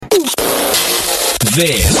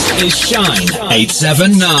This is Shine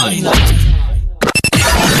 879. This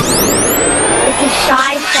is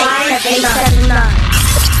Shine 879.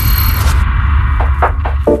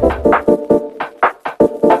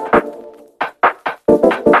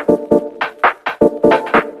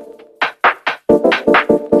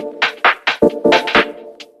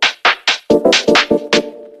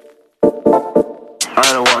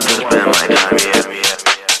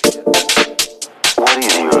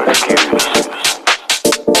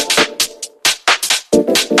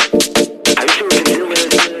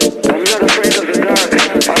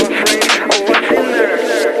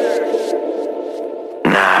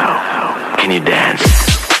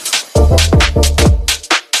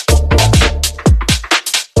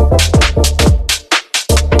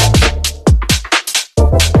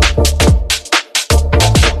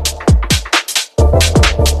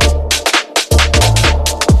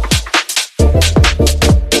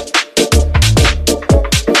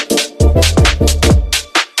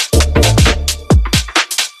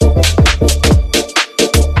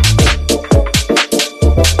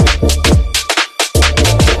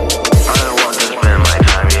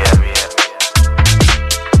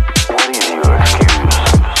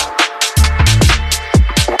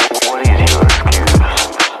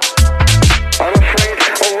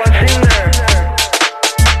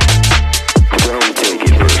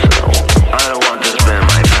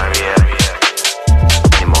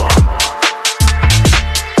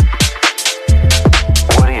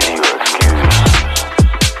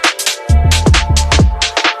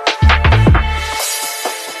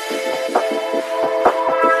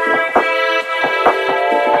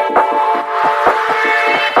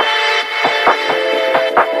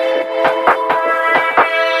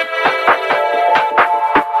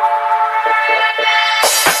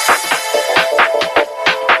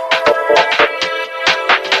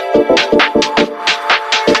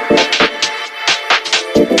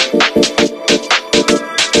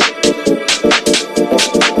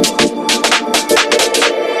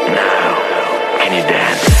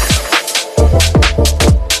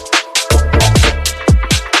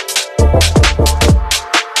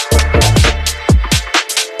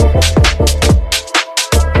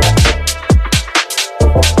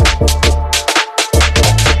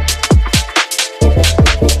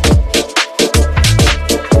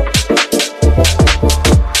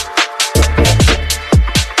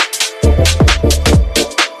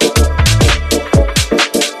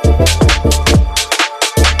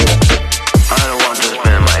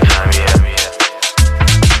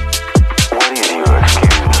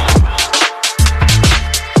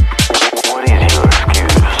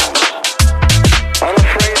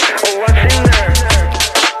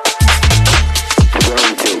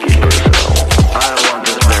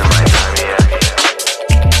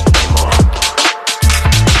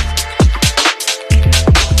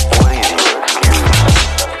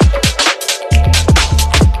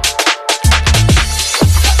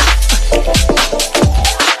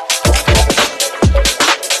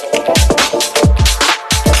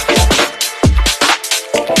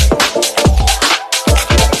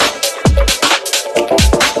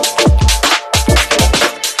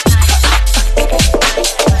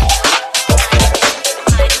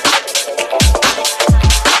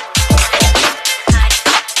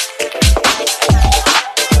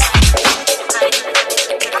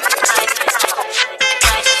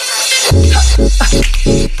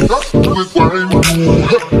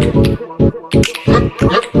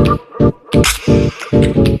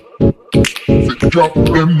 Drop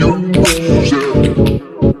them new moves,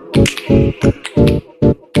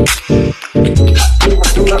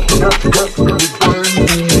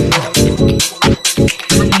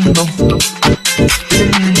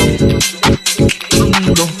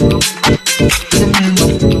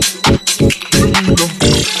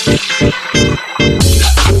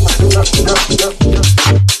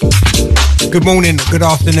 Good morning, good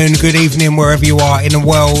afternoon, good evening, wherever you are in the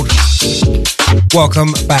world.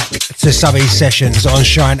 Welcome back to Subby Sessions on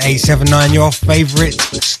Shine 879, your favourite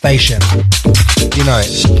station. You know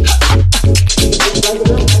it.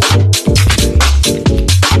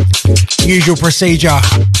 Usual procedure.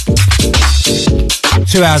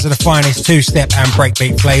 2 hours of the finest two-step and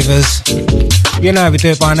breakbeat flavours. You know how we do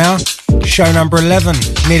it by now. Show number 11,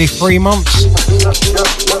 nearly 3 months.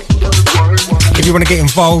 If you want to get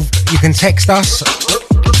involved, you can text us.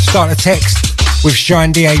 Start a text with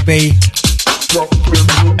Shine DAB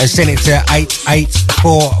and send it to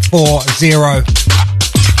 88440.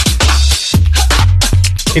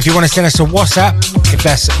 If you want to send us a WhatsApp, if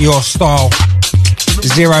that's your style,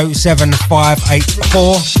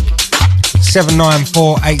 07584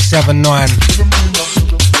 794879.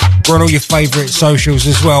 We're on all your favourite socials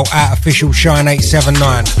as well, at official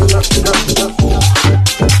Shine879.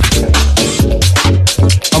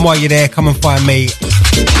 And while you're there, come and find me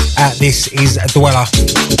at This Is Dweller.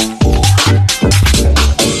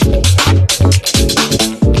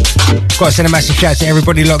 Got to send a massive shout to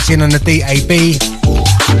everybody locked in on the DAB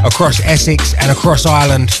across Essex and across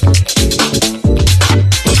Ireland.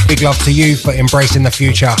 Big love to you for embracing the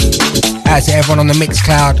future. Out to everyone on the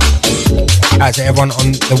Mixcloud. Out to everyone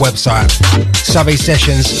on the website. Subby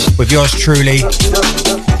Sessions with yours truly,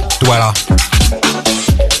 Dweller.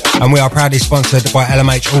 And we are proudly sponsored by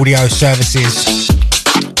LMH Audio Services.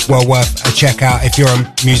 Well worth a check out if you're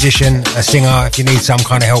a musician, a singer, if you need some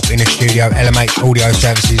kind of help in the studio. LMH Audio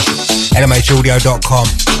Services, lmhaudio.com.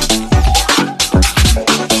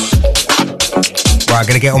 Right,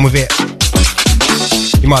 gonna get on with it.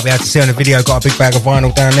 You might be able to see on the video, got a big bag of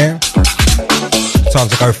vinyl down there. Time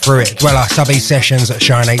to go through it. Dweller, Subby Sessions at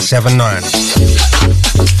Shine879.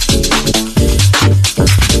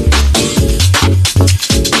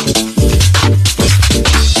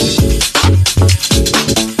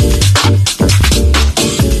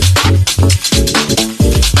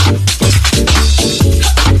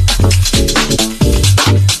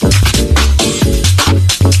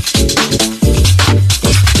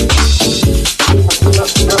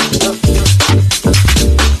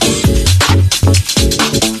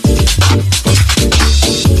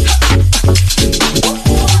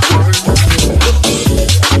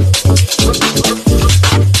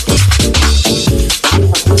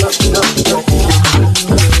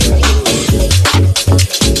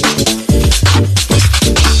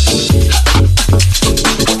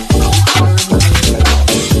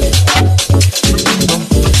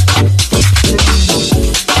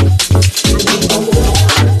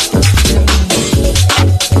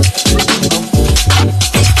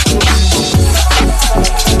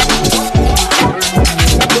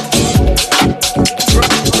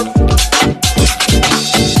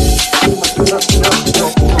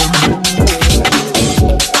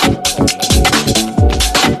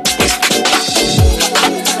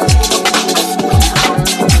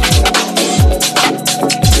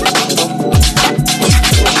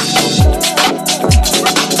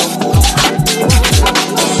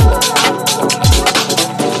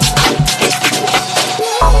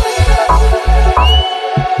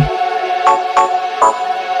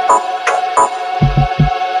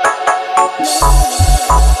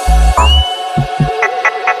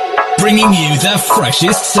 Bringing you the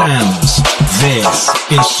freshest sounds. This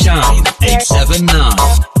is Shine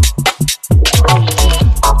 879.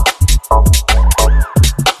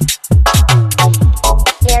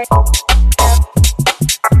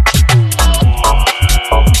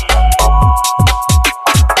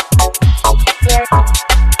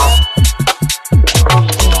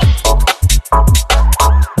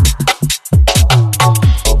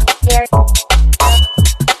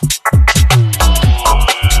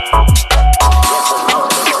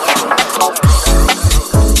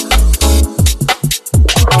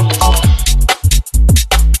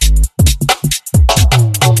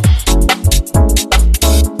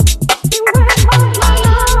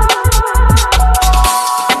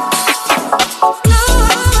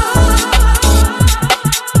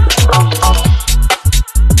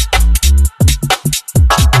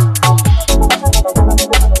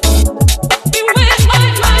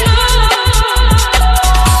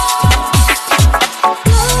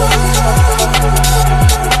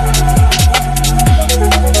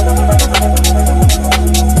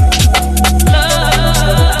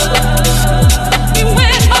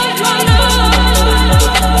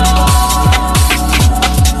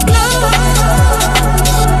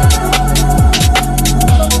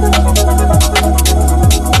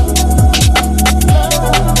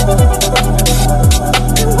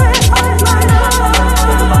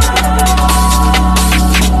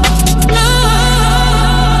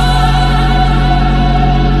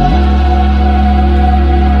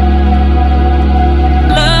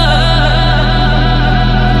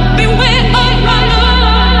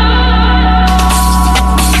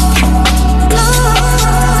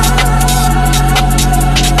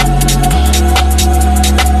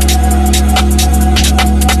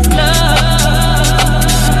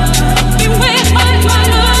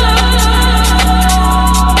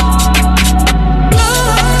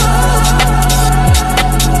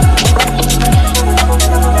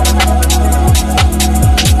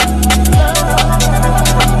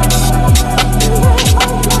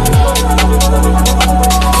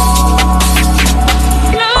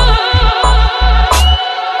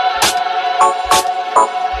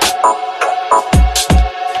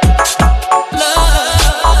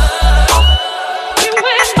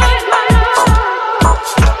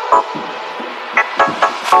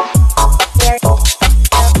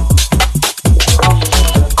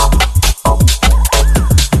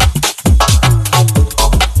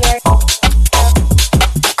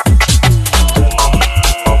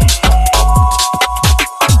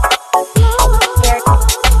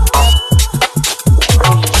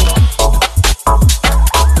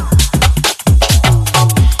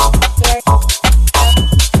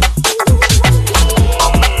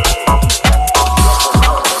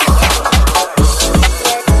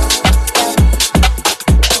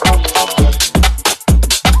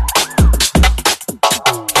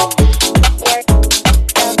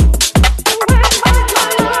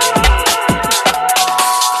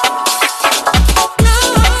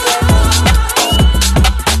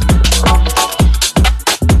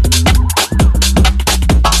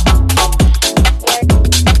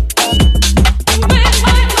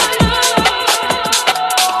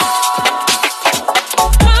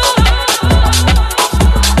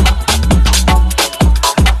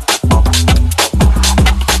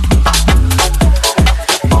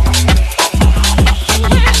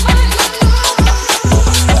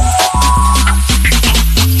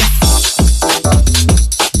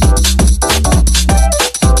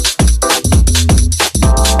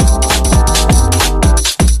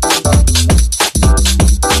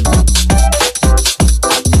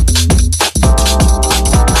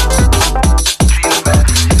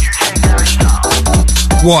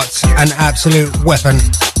 What an absolute weapon.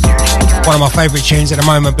 One of my favourite tunes at the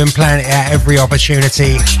moment, been playing it at every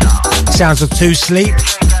opportunity. Sounds of Two Sleep.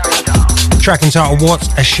 Track entitled What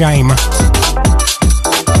a Shame.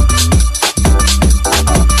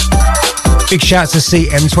 Big shout to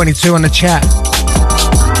CM22 on the chat.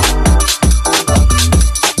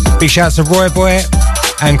 Big shout to Roy Boy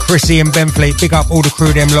and Chrissy and Benfleet. Big up all the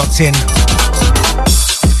crew them locked in.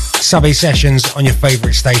 Subby Sessions on your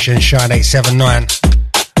favourite station, Shine 879,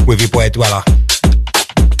 with your boy Dweller.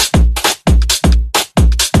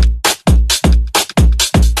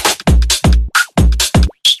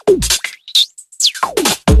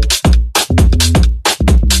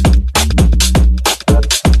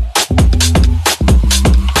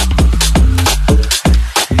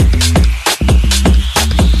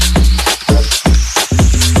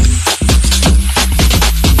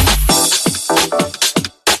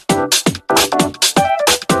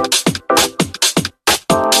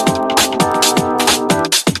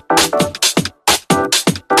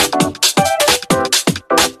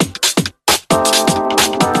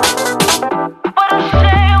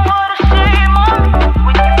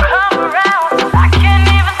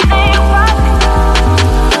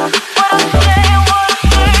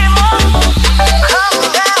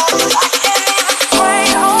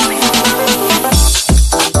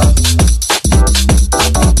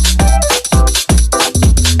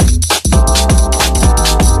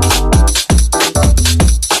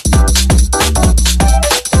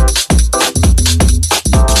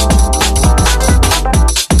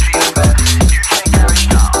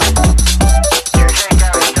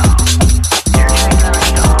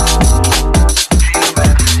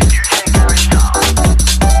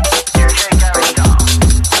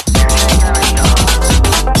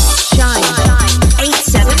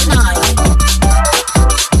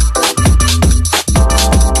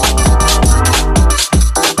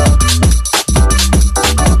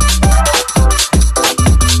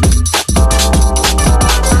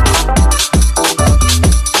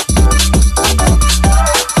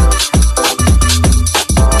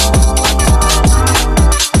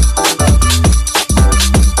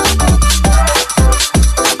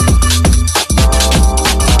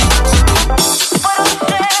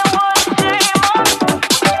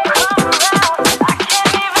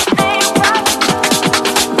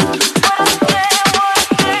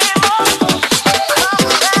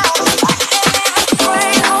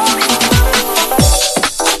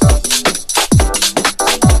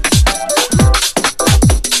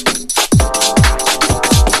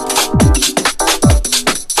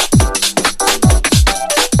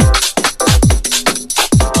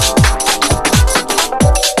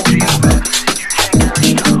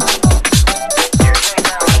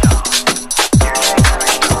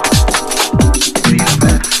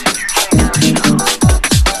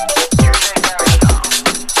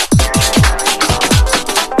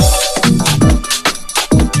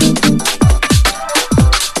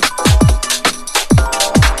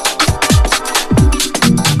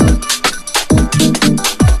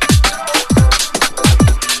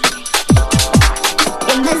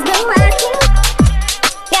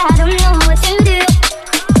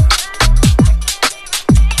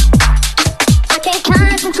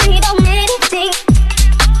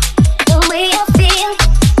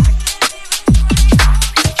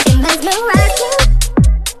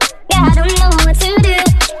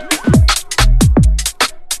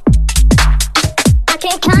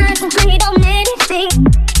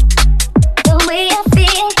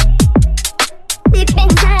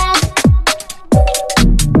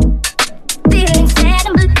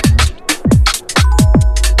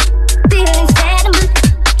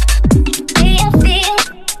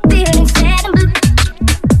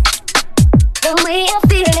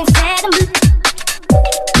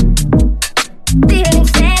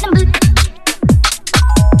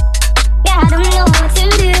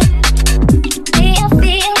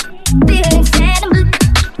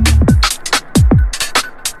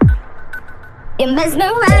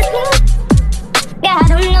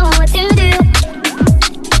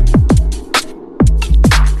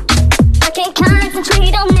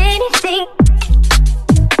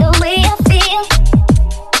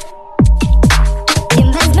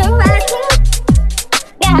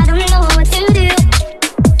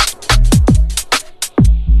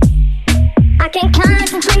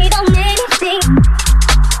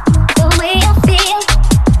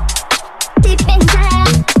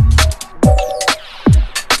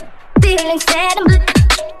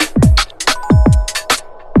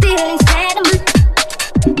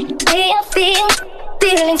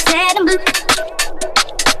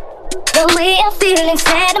 The way I feel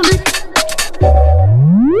inside of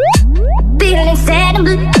me.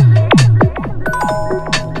 and blue.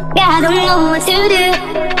 Yeah, I don't know what to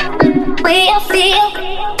do. Way I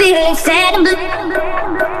feel, feeling sad and blue.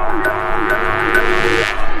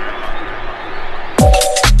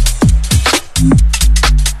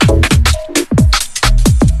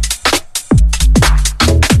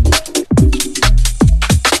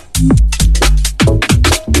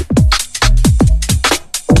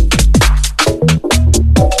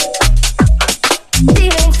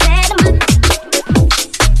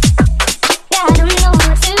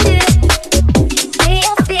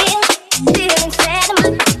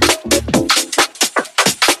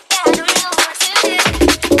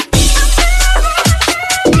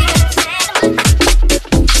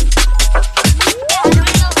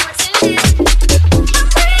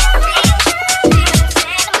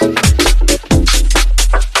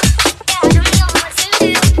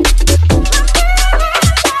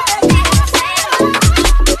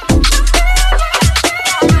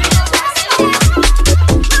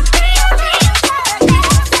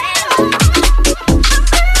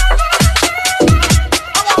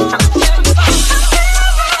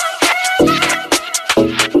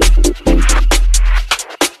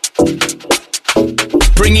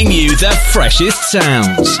 The freshest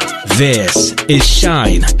sounds. This is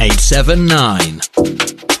Shine 879.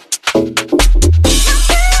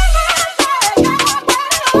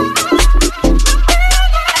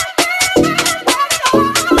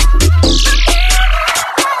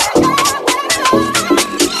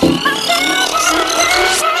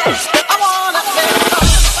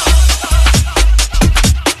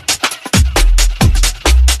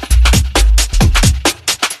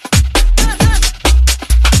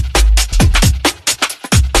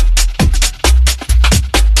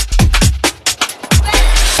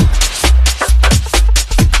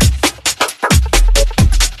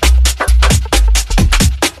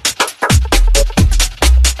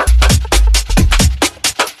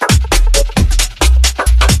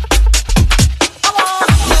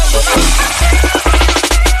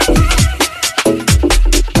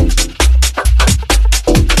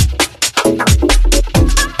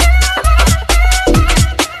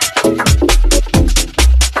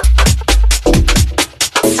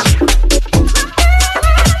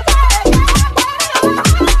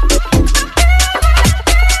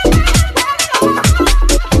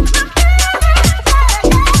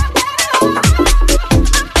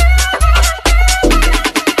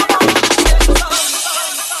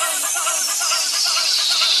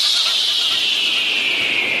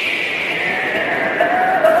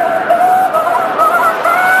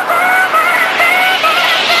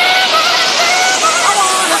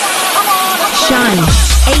 Shine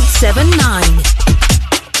 879.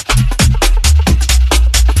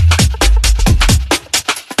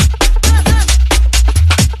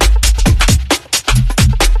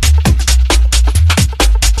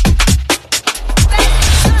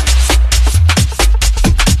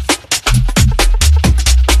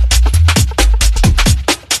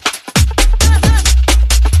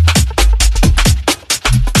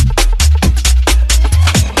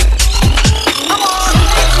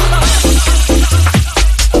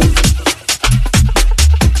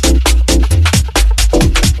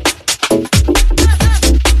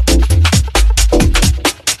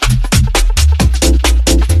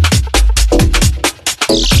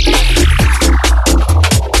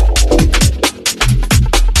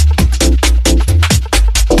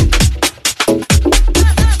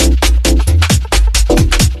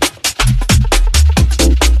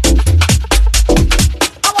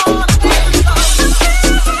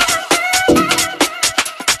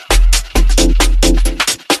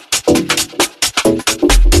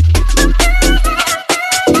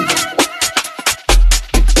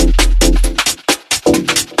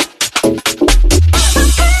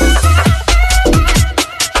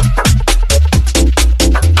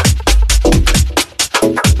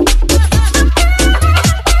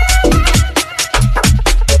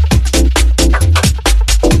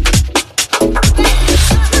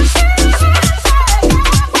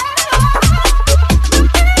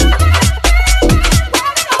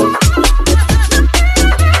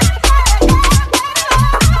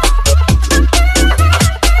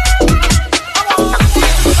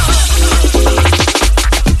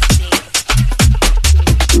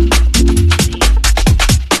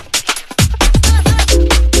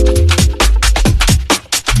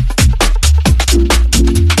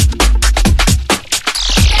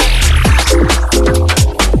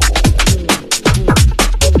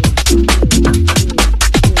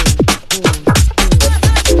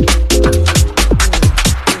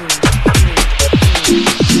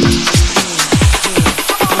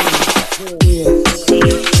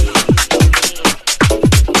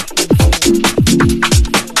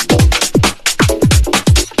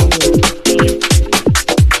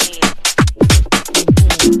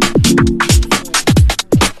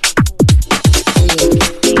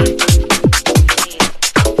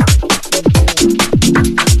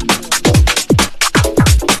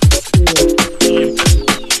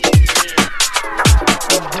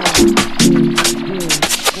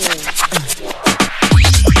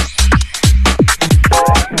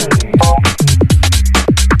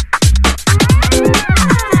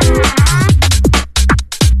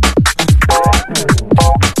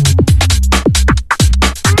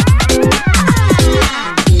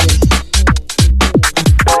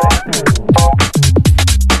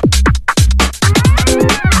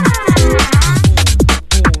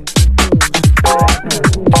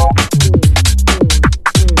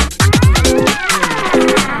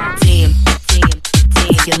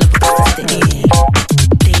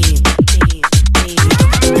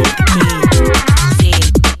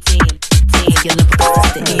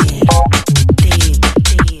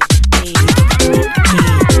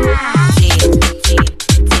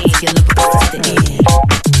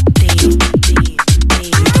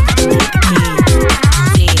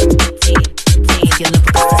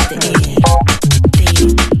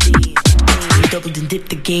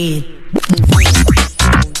 again.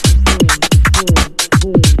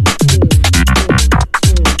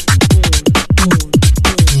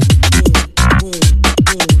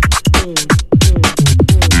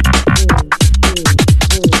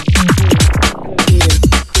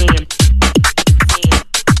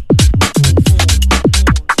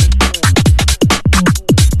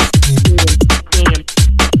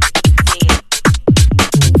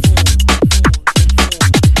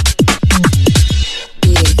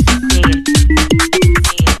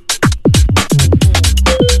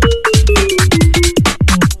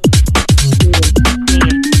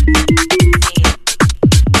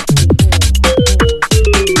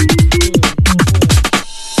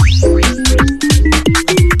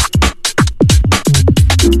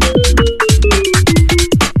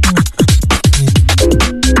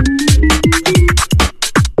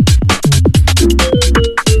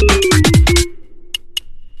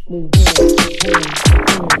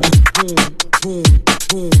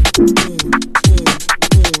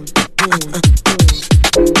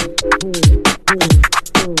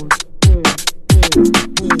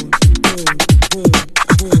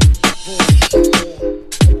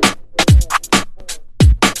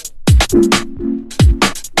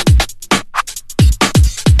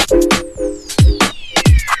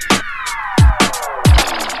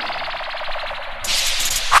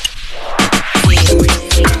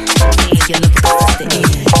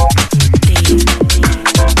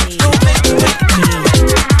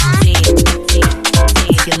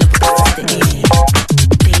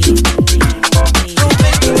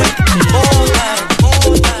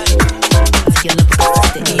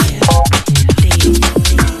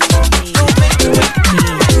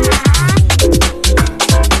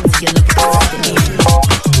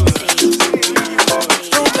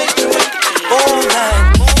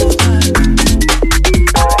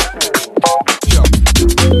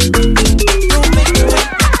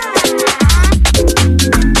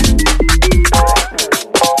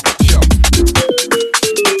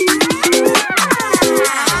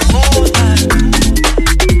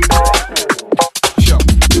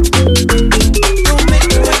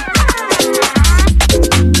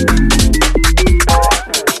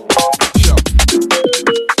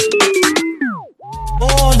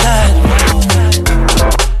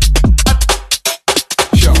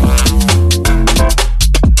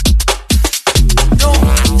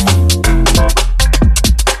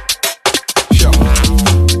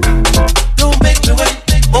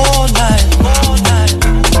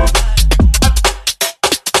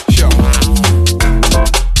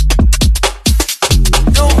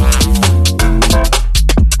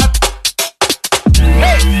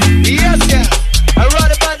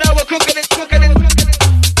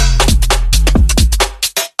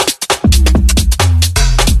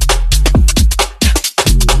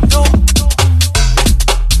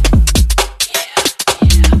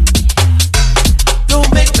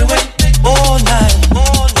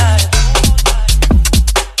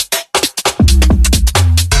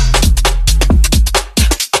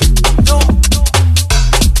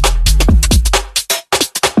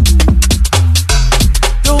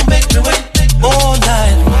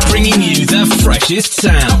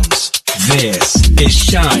 Sounds. This is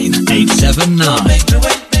Shine 879.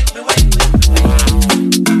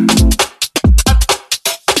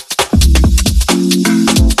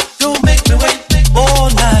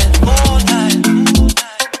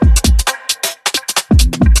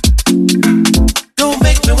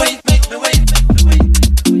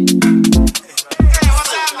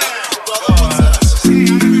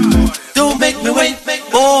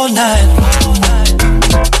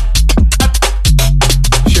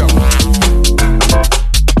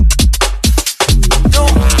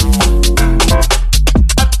 Don't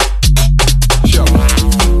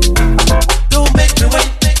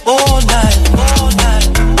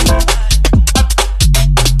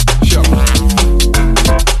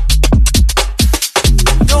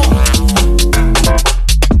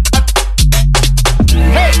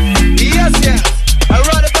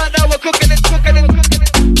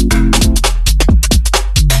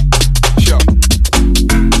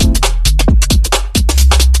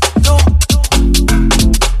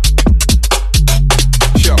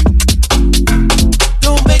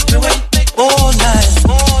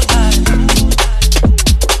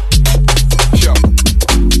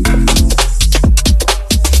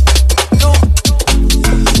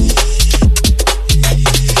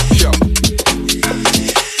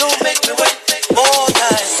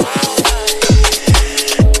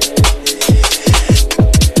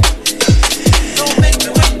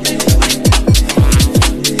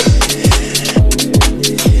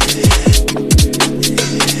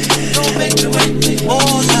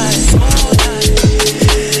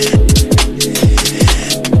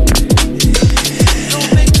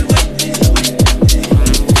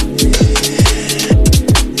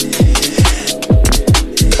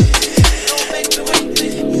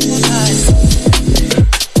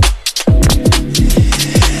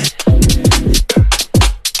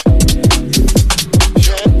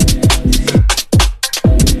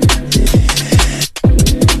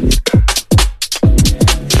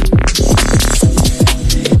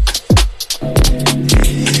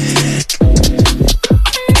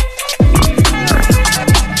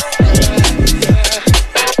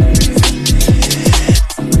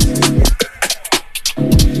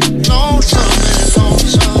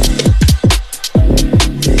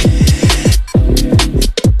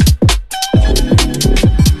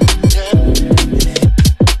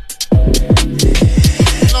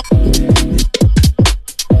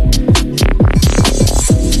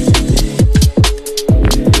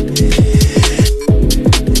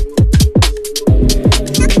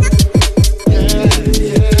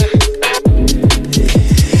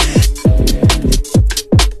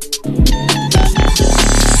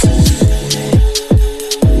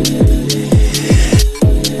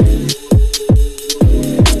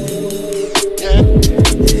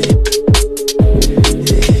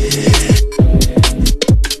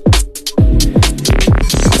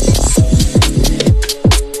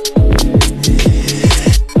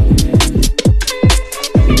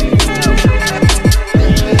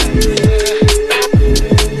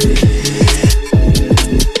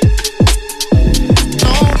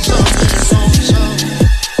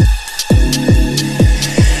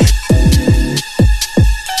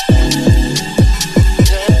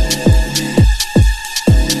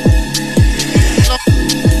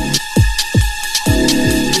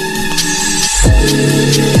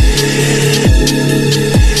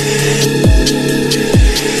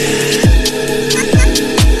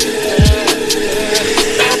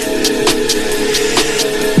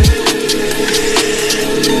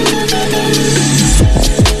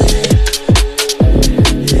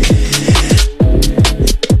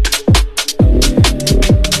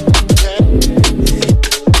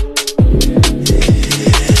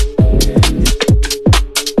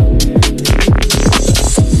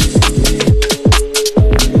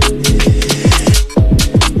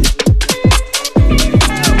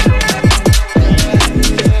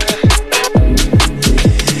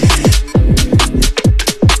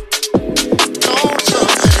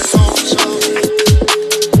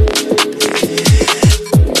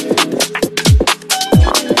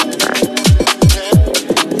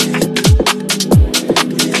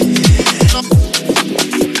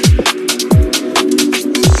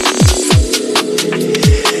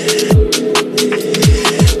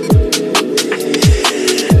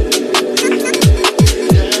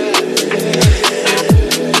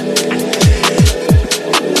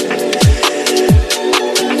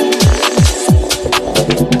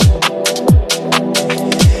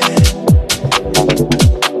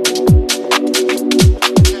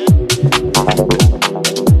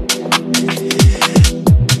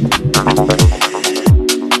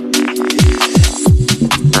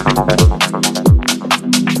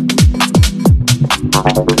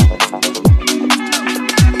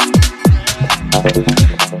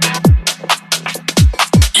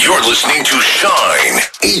You're listening to Shine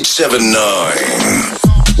 879.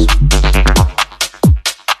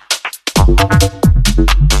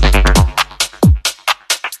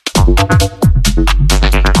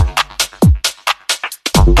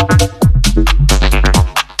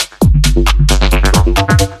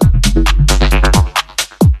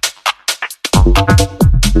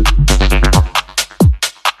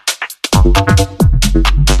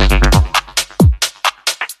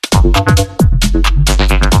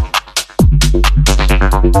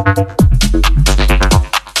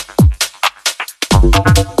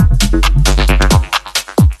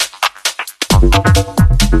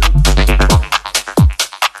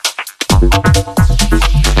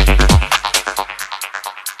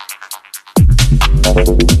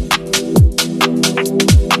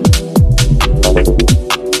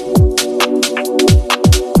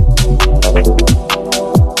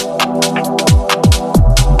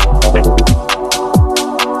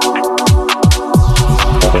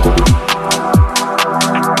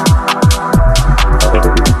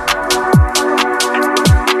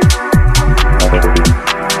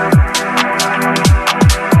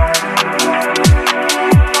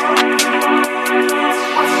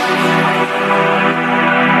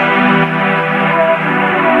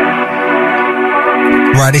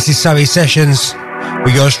 This is Zoe Sessions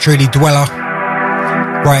with yours truly, Dweller.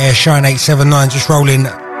 Right here, Shine 879, just rolling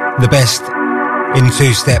the best in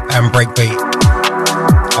two-step and breakbeat.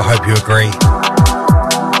 I hope you agree.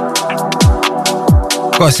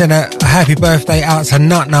 Got to send a happy birthday out to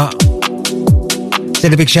Nut Nut.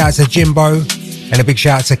 Send a big shout out to Jimbo and a big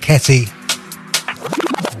shout out to Ketty.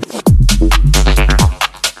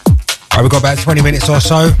 Right, we've got about 20 minutes or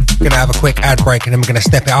so. Gonna have a quick ad break and then we're gonna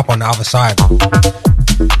step it up on the other side.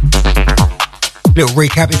 Little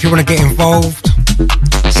recap, if you want to get involved,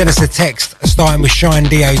 send us a text starting with Shine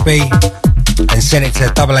DAB and send it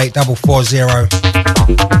to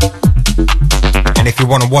 88440. And if you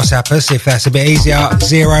want to WhatsApp us, if that's a bit easier,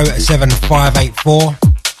 07584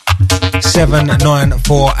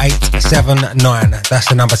 794879. That's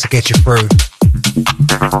the number to get you through.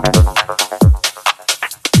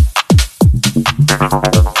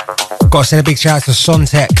 Got to send a big shout out to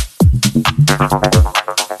Sontech.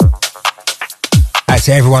 Out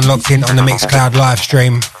to everyone locked in on the Mixcloud live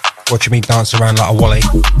stream, watching me dance around like a wally.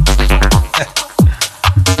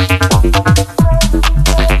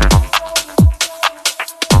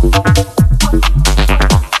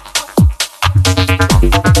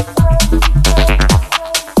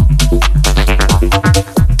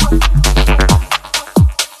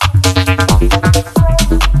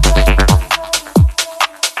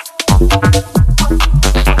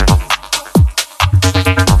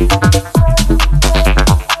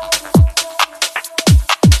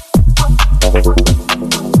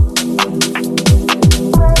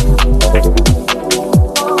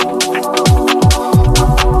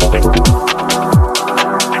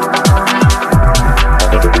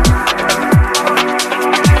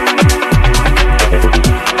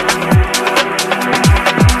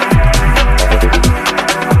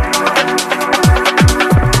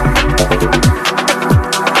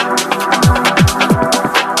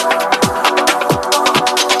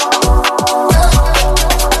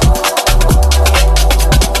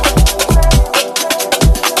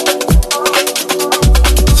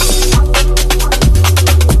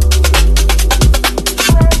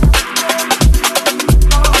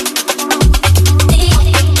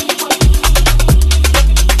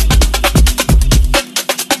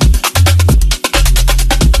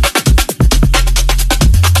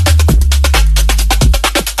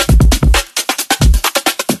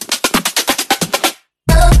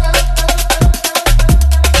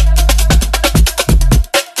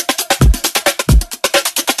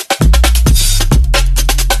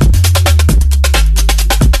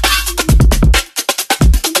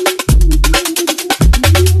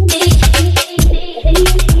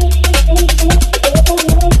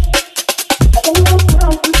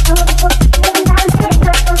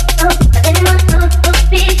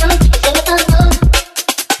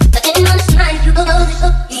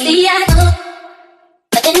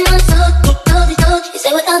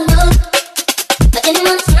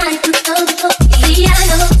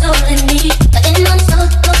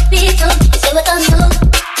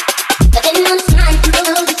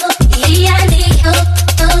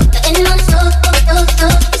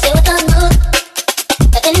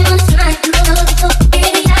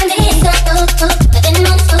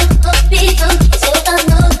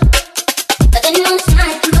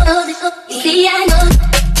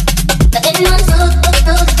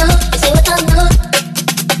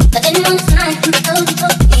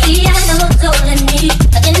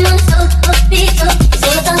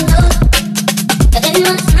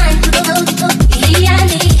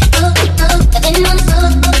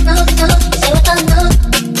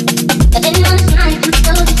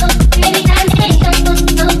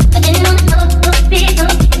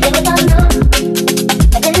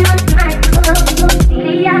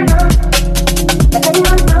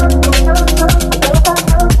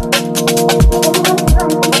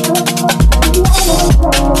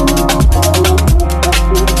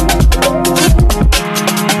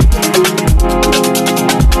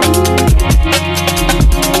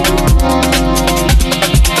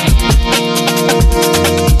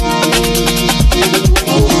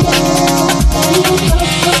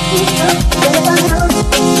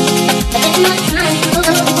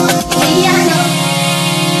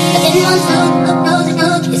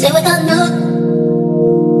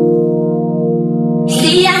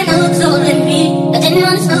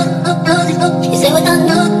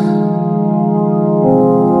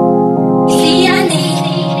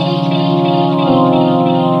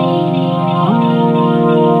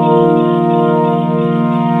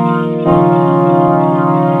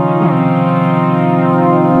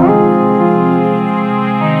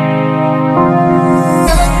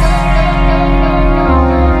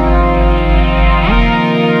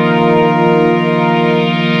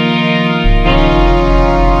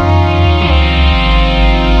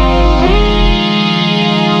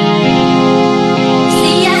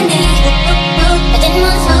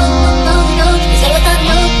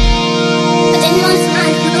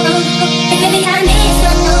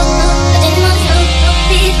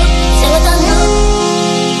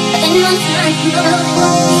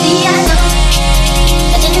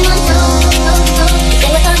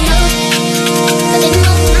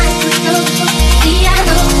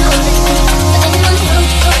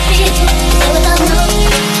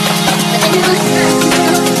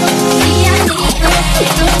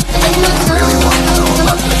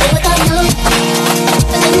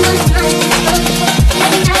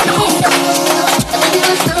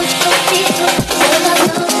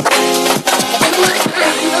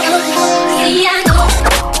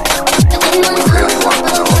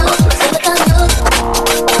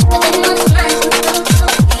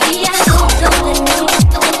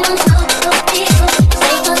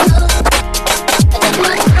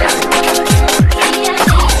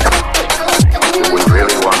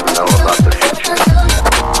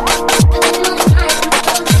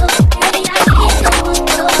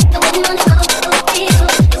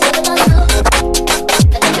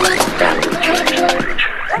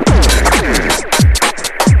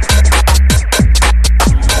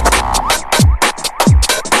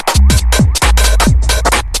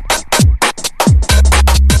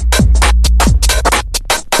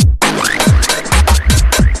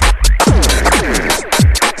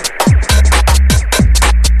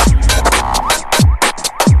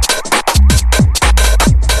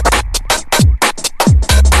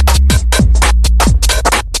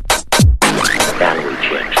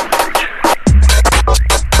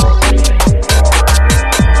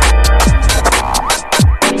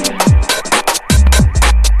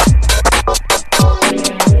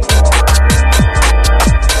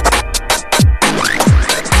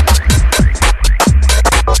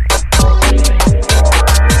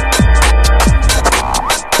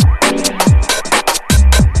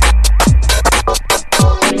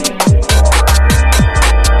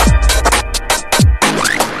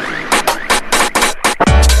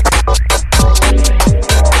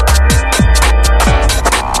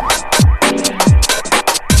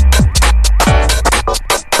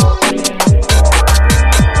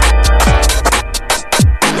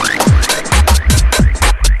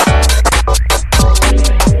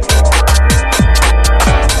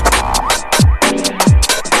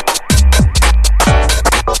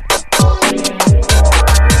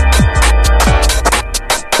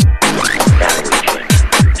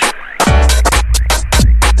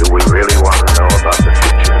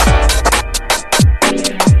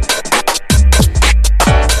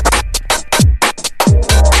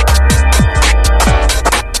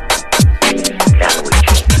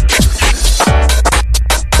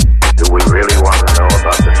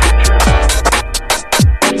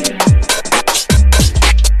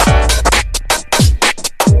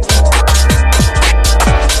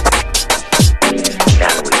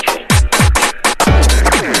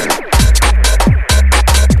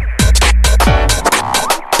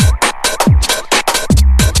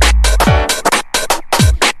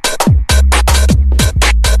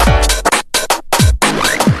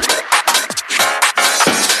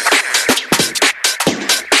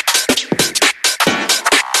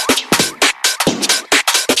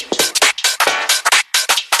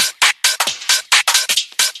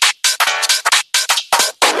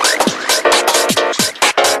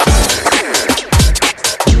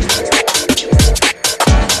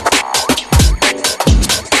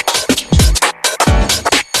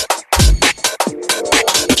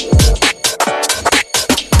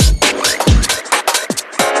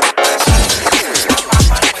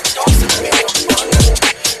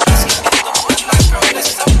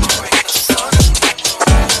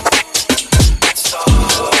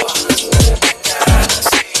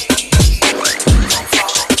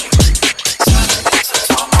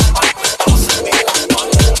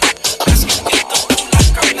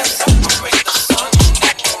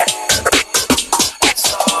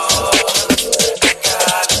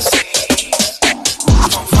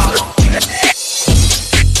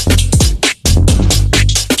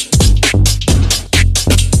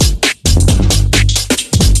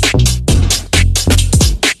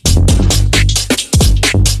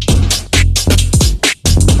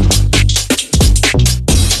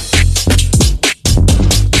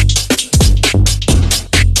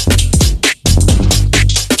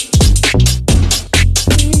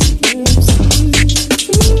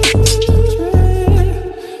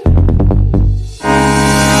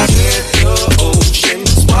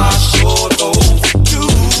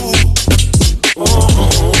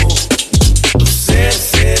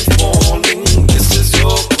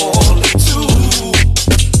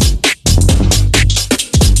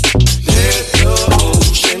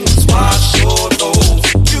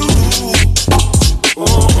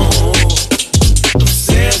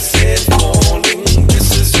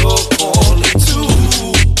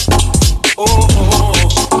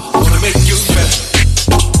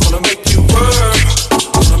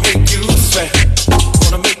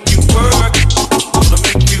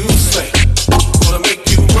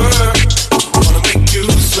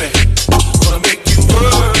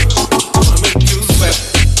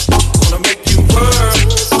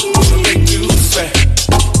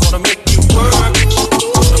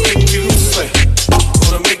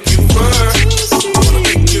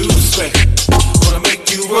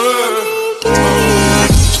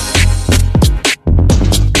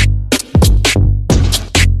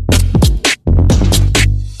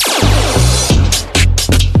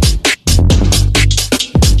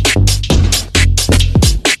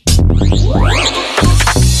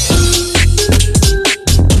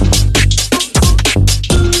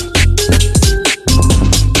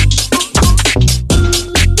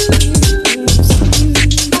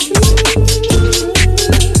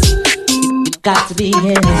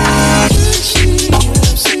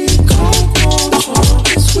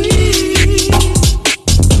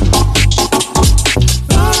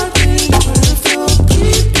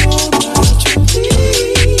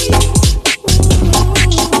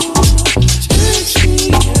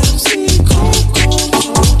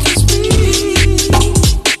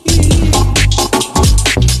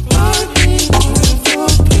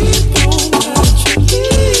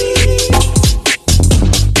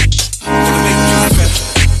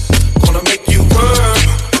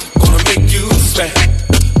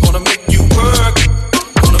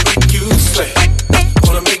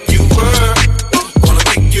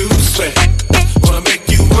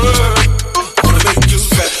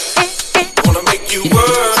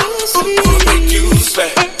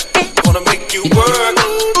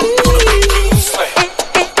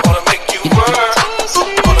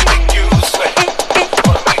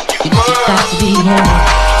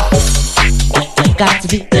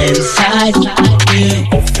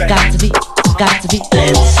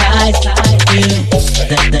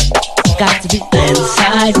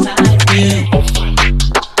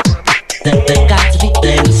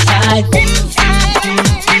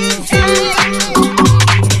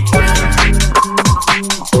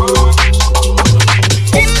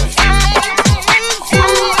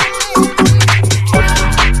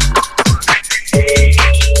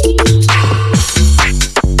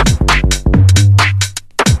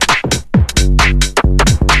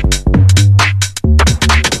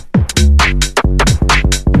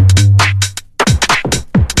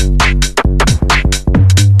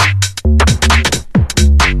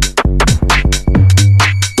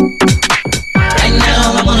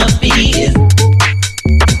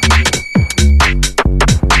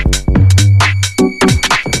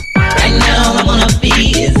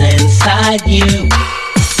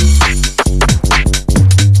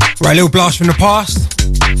 Right, a little blast from the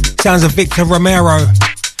past. Sounds of Victor Romero,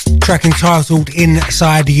 track entitled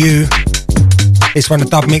Inside You. This one, a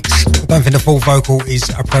dub mix. I don't think the full vocal is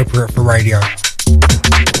appropriate for radio.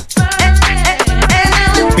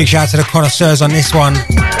 Big shout out to the connoisseurs on this one.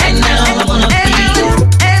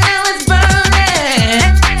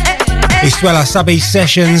 Eastwella Subby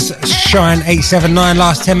Sessions, Shine 879.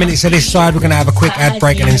 Last 10 minutes of this side. We're going to have a quick ad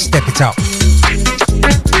break and then step it up.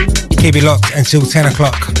 Keep it locked until 10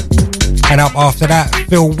 o'clock. And up after that,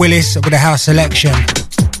 Phil Willis with a house selection.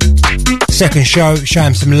 Second show, show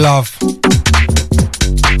him some love.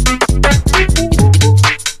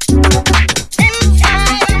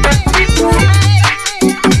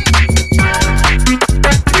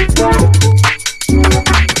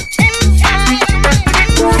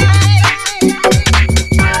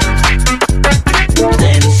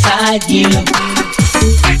 Inside you.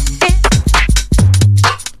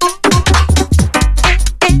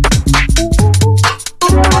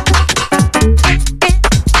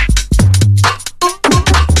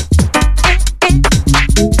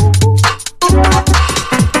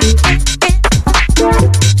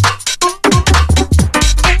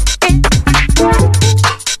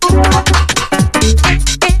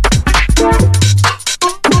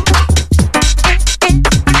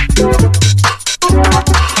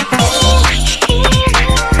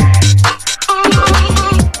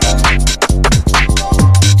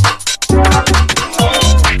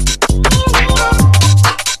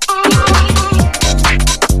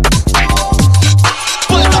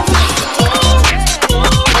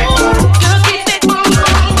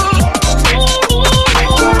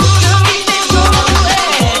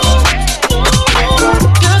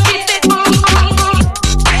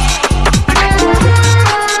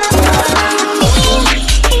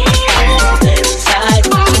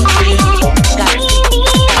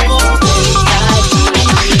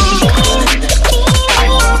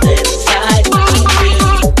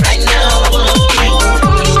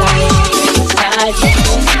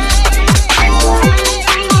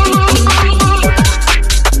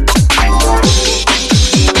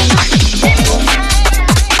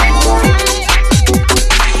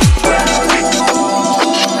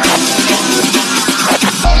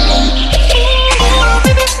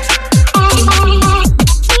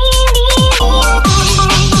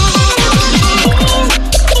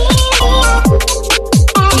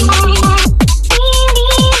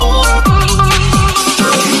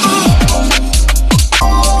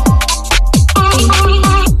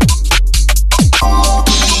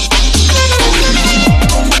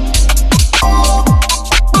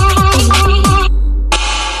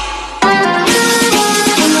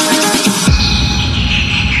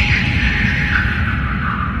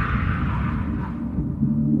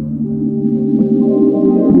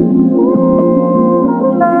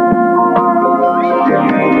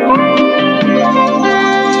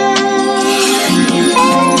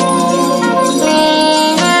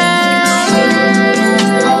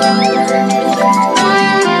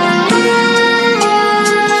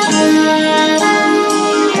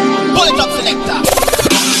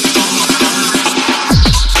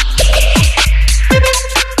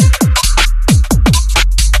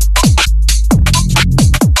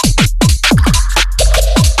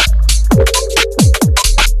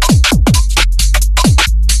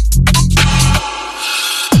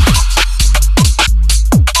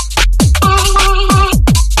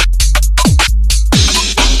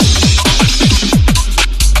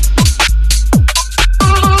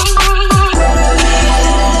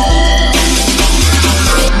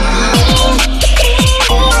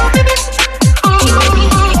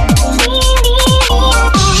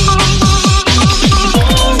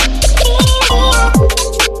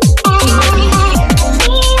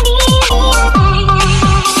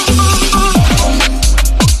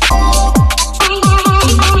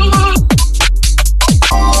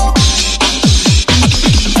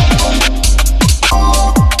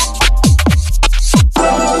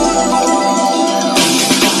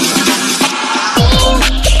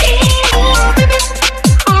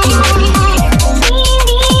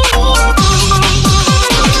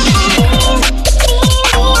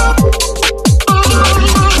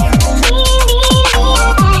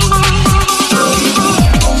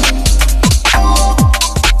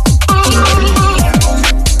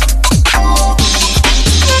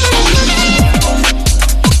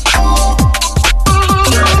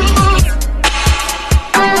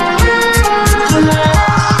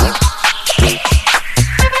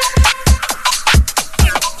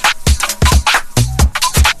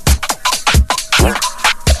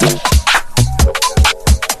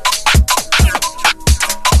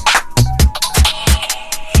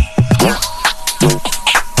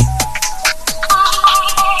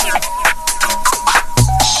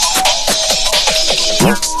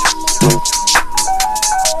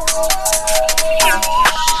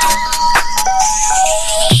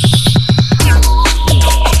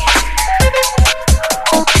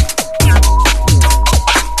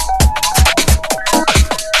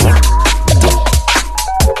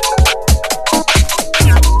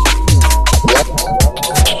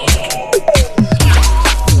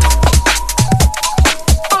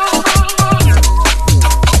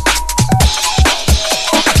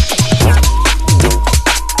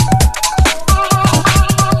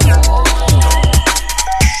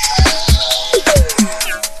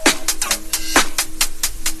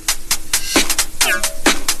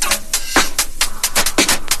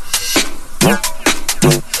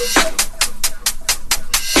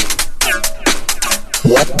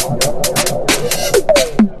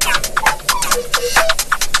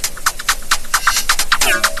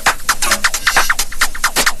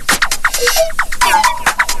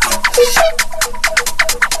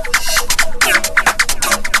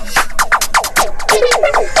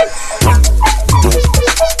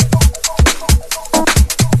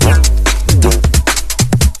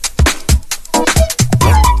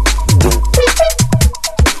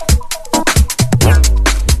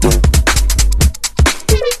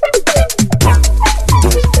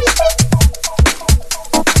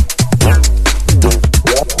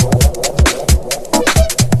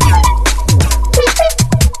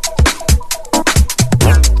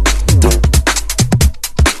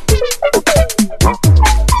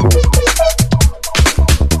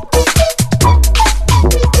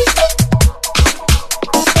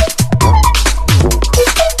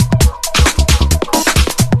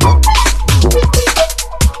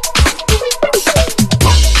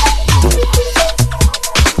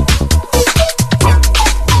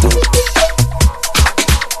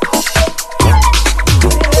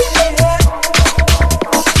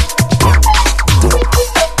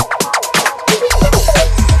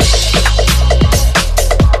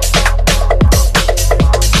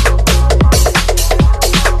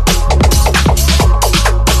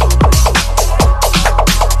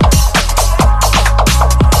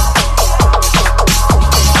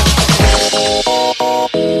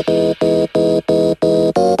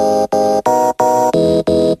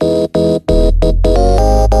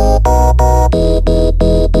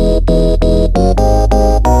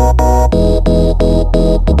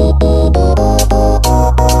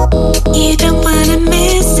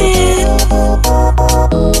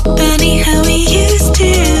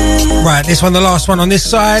 This one, the last one on this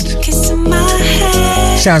side.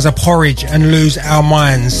 Sounds of Porridge and Lose Our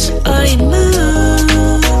Minds.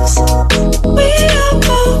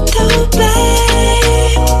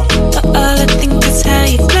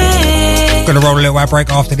 Gonna roll a little ad break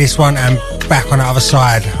after this one and back on the other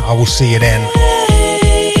side. I will see you then.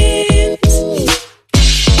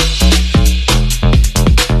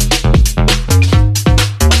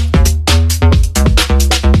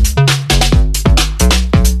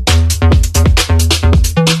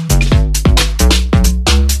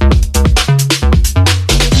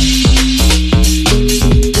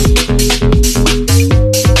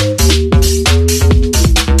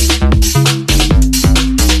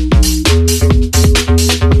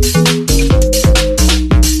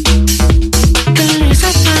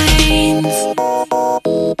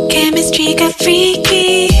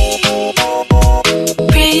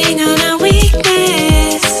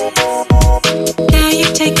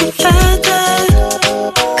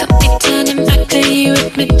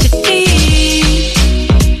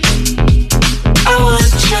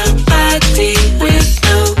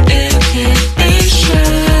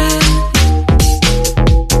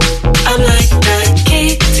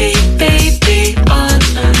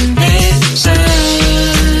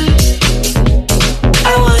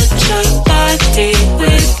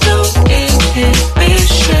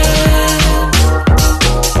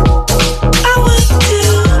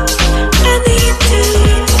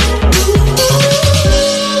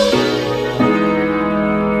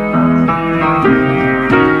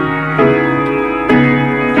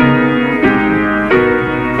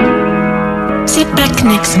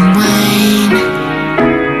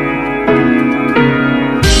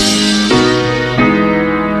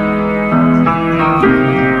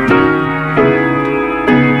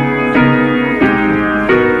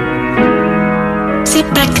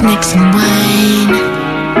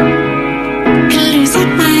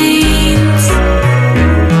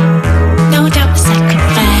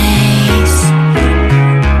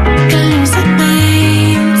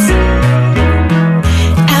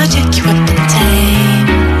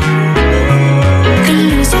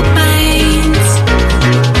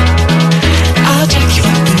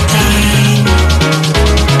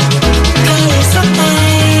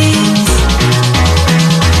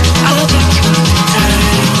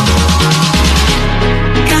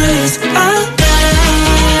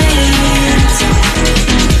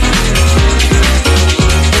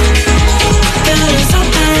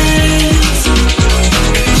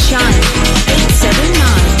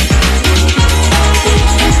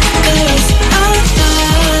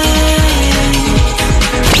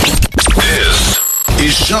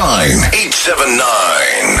 Shine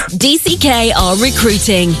 879. DCK are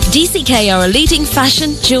recruiting. DCK are a leading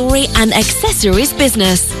fashion, jewellery and accessories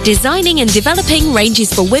business. Designing and developing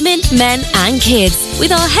ranges for women, men and kids.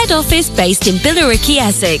 With our head office based in Billericay,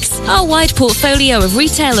 Essex. Our wide portfolio of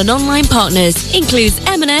retail and online partners includes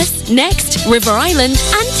M&S, Next, River Island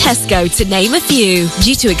and Tesco, to name a few.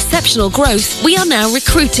 Due to exceptional growth, we are now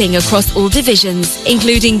recruiting across all divisions,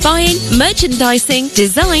 including buying, merchandising,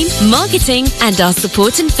 design, marketing and our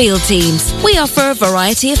support and field teams. We offer a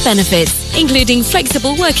variety of benefits, including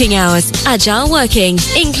flexible working hours, agile working,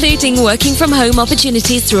 including working from home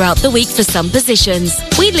opportunities throughout the week for some positions.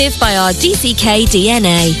 We live by our DCK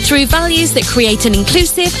DNA through values that create an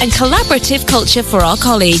inclusive and collaborative culture for our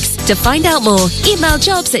colleagues. To find out more, email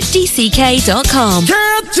jobs@dck.com.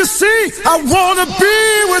 Can't you see? I wanna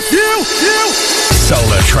be with you.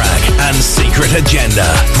 Solar Track and Secret Agenda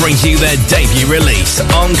bring you their debut release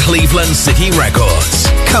on Cleveland City Records.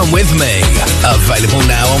 Come With Me, available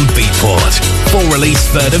now on Beatport. Full release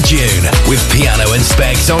 3rd of June with Piano and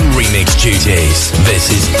Specs on remix duties. This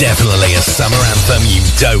is definitely a summer anthem you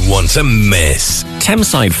don't want to miss.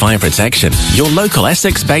 Thameside Fire Protection, your local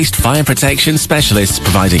Essex-based fire protection specialists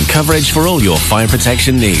providing coverage for all your fire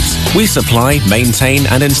protection needs. We supply, maintain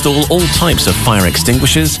and install all types of fire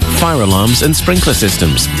extinguishers, fire alarms and sprinkler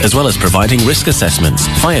systems, as well as providing risk assessments,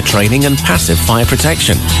 fire training and passive fire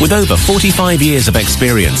protection. With over 45 years of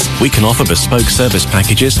experience, we can offer bespoke service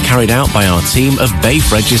packages carried out by our team of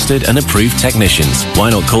BAFE-registered and approved technicians.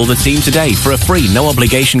 Why not call the team today for a free,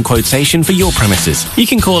 no-obligation quotation for your premises? You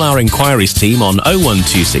can call our inquiries team on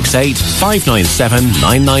 01268 597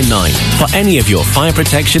 999 for any of your fire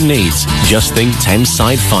protection needs. Just think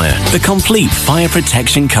Thameside Fire, the complete fire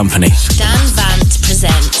protection company. Dan Vant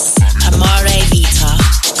presents Amare Vita.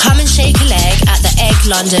 Come and shake a leg at the Egg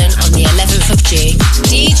London on the 11th of June.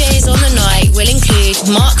 DJs on the night will include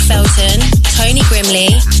Mark Felton, Tony Grimley,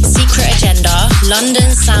 Secret Agenda, London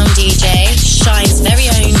Sound DJ, Shine's very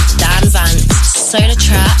own Dan Vant, Solar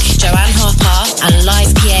Track, Joanne Harper, and live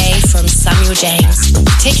PA from Samuel James.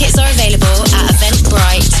 Tickets are available at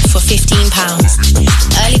Eventbrite for £15.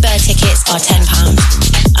 Early bird tickets are £10.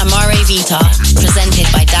 Amare Vita, presented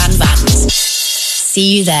by Dan Vant.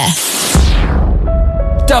 See you there.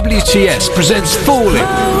 WTS presents Falling.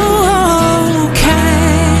 Oh,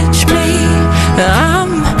 catch me,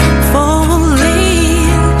 I'm falling.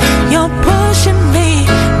 You're pushing me,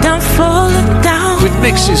 don't falling down. With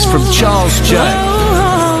mixes from Charles J.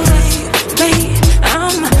 Oh, baby,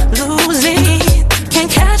 I'm losing. Can't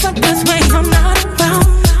catch up this way, I'm not around.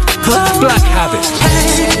 Black Habit.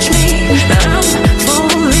 Catch me, I'm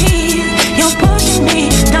falling. You're pushing me,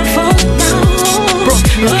 don't falling down. Brooke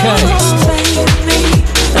UK.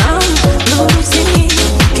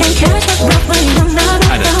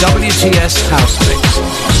 And a WTS house mix.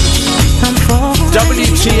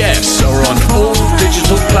 WTS are on all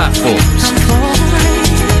digital platforms.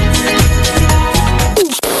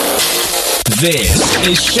 This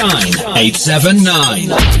is Shine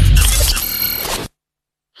 879.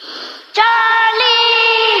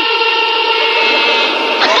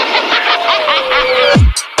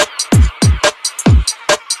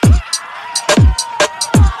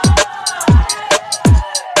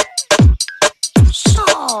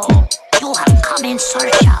 In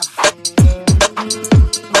search of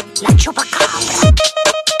La Chupacabra.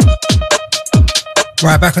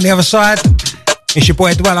 Right, back on the other side, it's your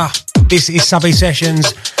boy Dweller. This is Subby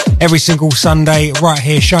Sessions every single Sunday right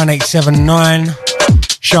here, Shine 879,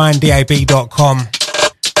 shinedab.com.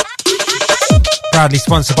 Proudly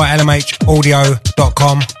sponsored by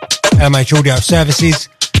lmhaudio.com, LMH Audio Services.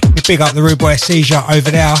 We big up the Rude Boy Seizure over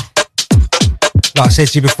there. Like I said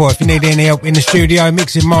to you before, if you need any help in the studio,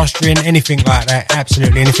 mixing, mastering, anything like that,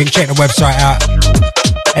 absolutely anything, check the website out,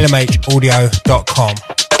 lmhaudio.com.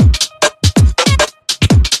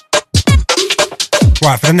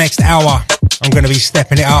 Right, for the next hour, I'm going to be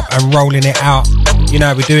stepping it up and rolling it out. You know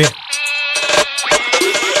how we do it.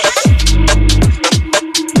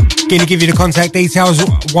 Going to give you the contact details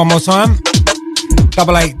one more time.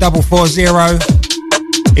 88440.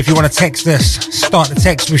 If you want to text us, start the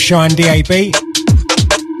text with Shine DAB.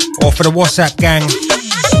 Or for the WhatsApp gang,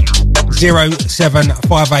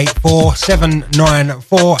 07584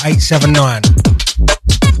 794 879.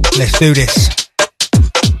 Let's do this.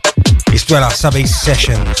 It's Dweller Subby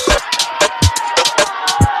Sessions.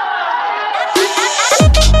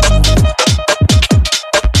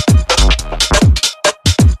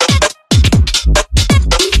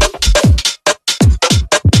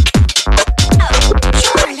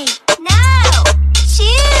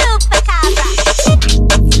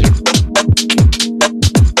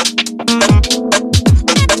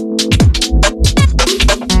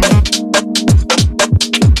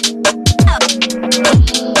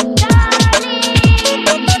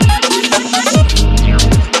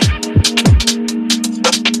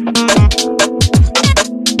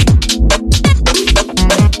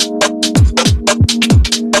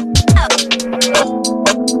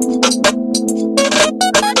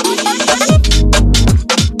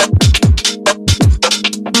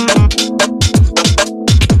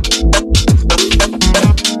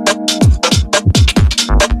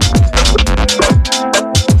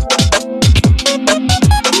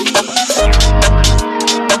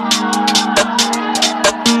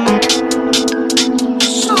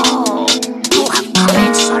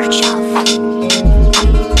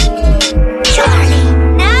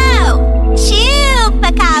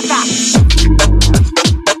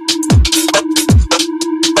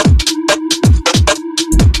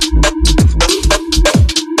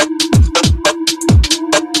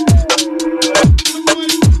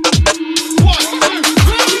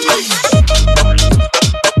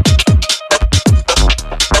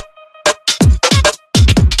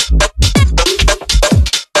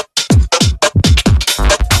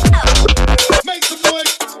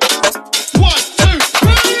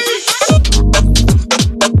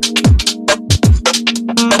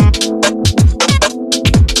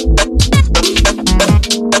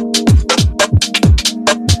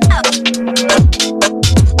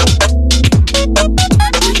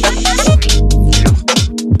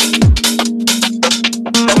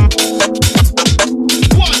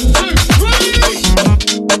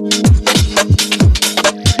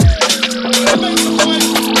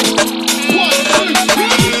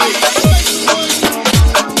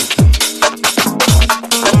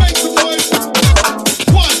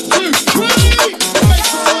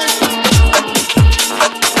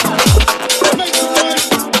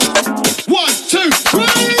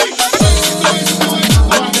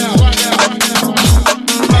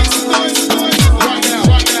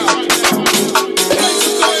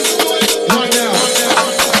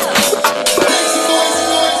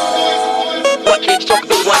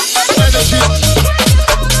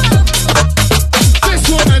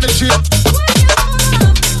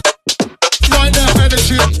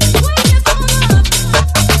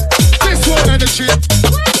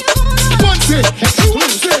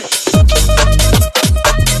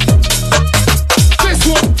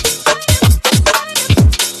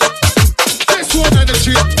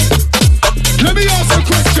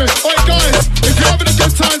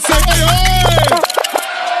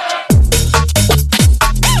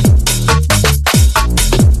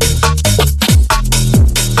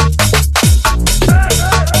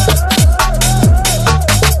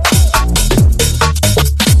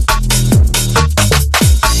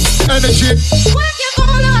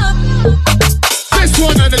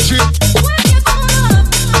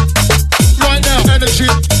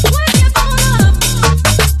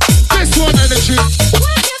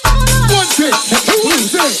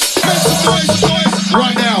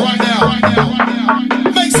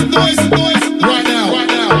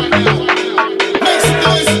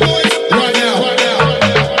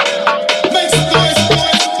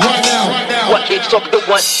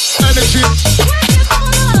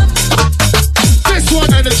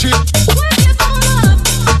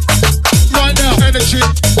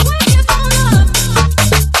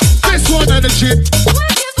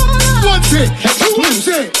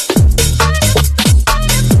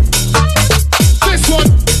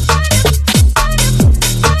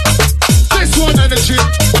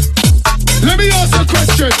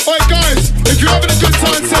 session. Oi guys, if you're having a good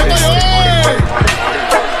time, say oi!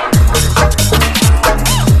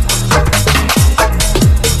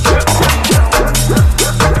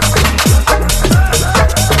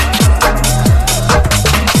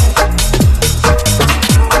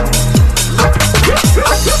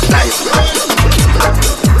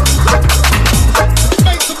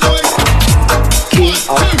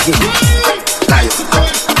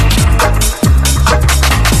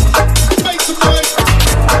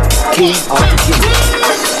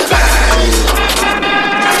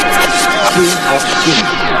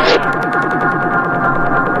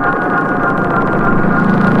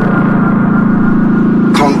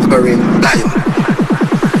 Conquering lion.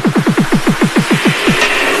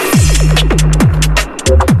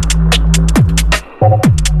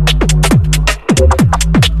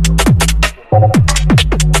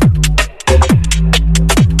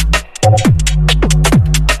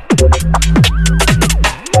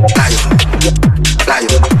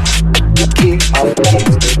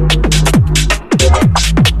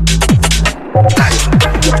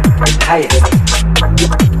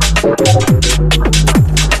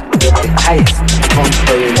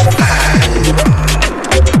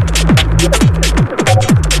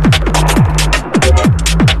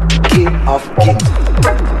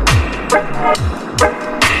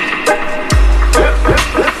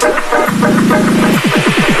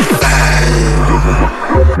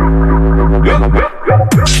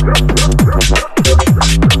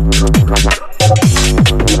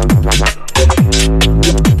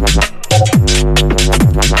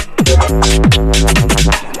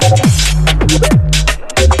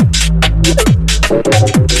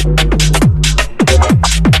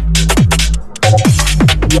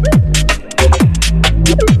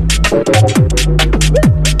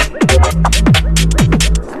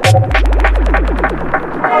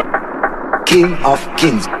 King of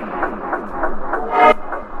kings.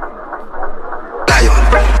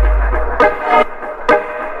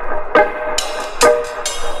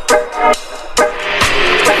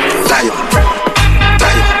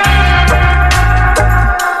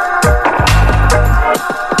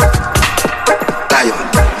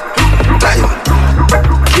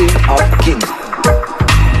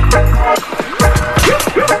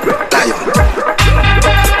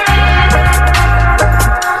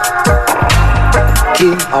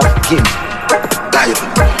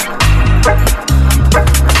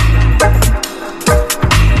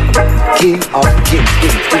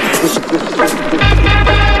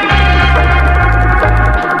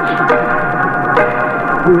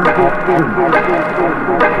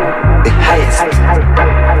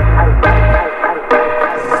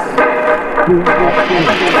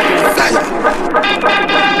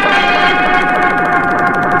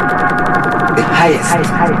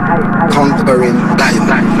 Conquering lion.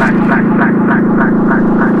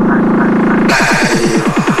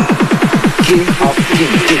 King of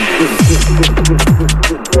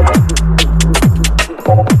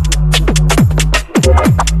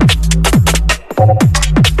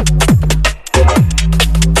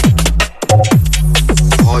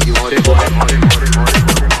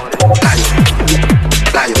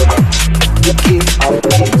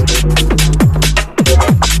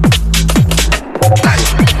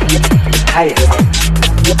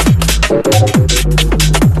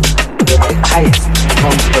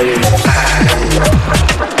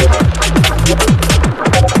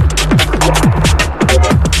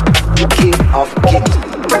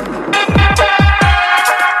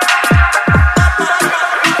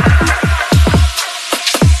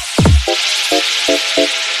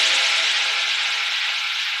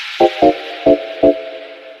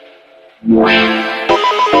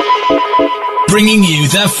Bringing you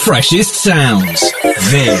the freshest sounds.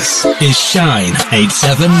 This is Shine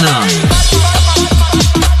 879.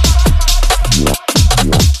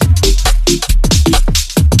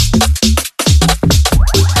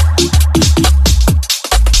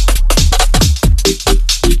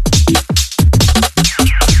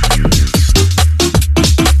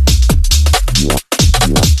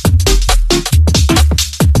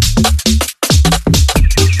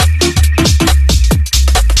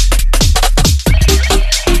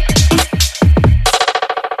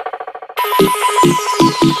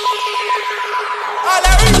 All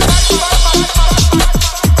right.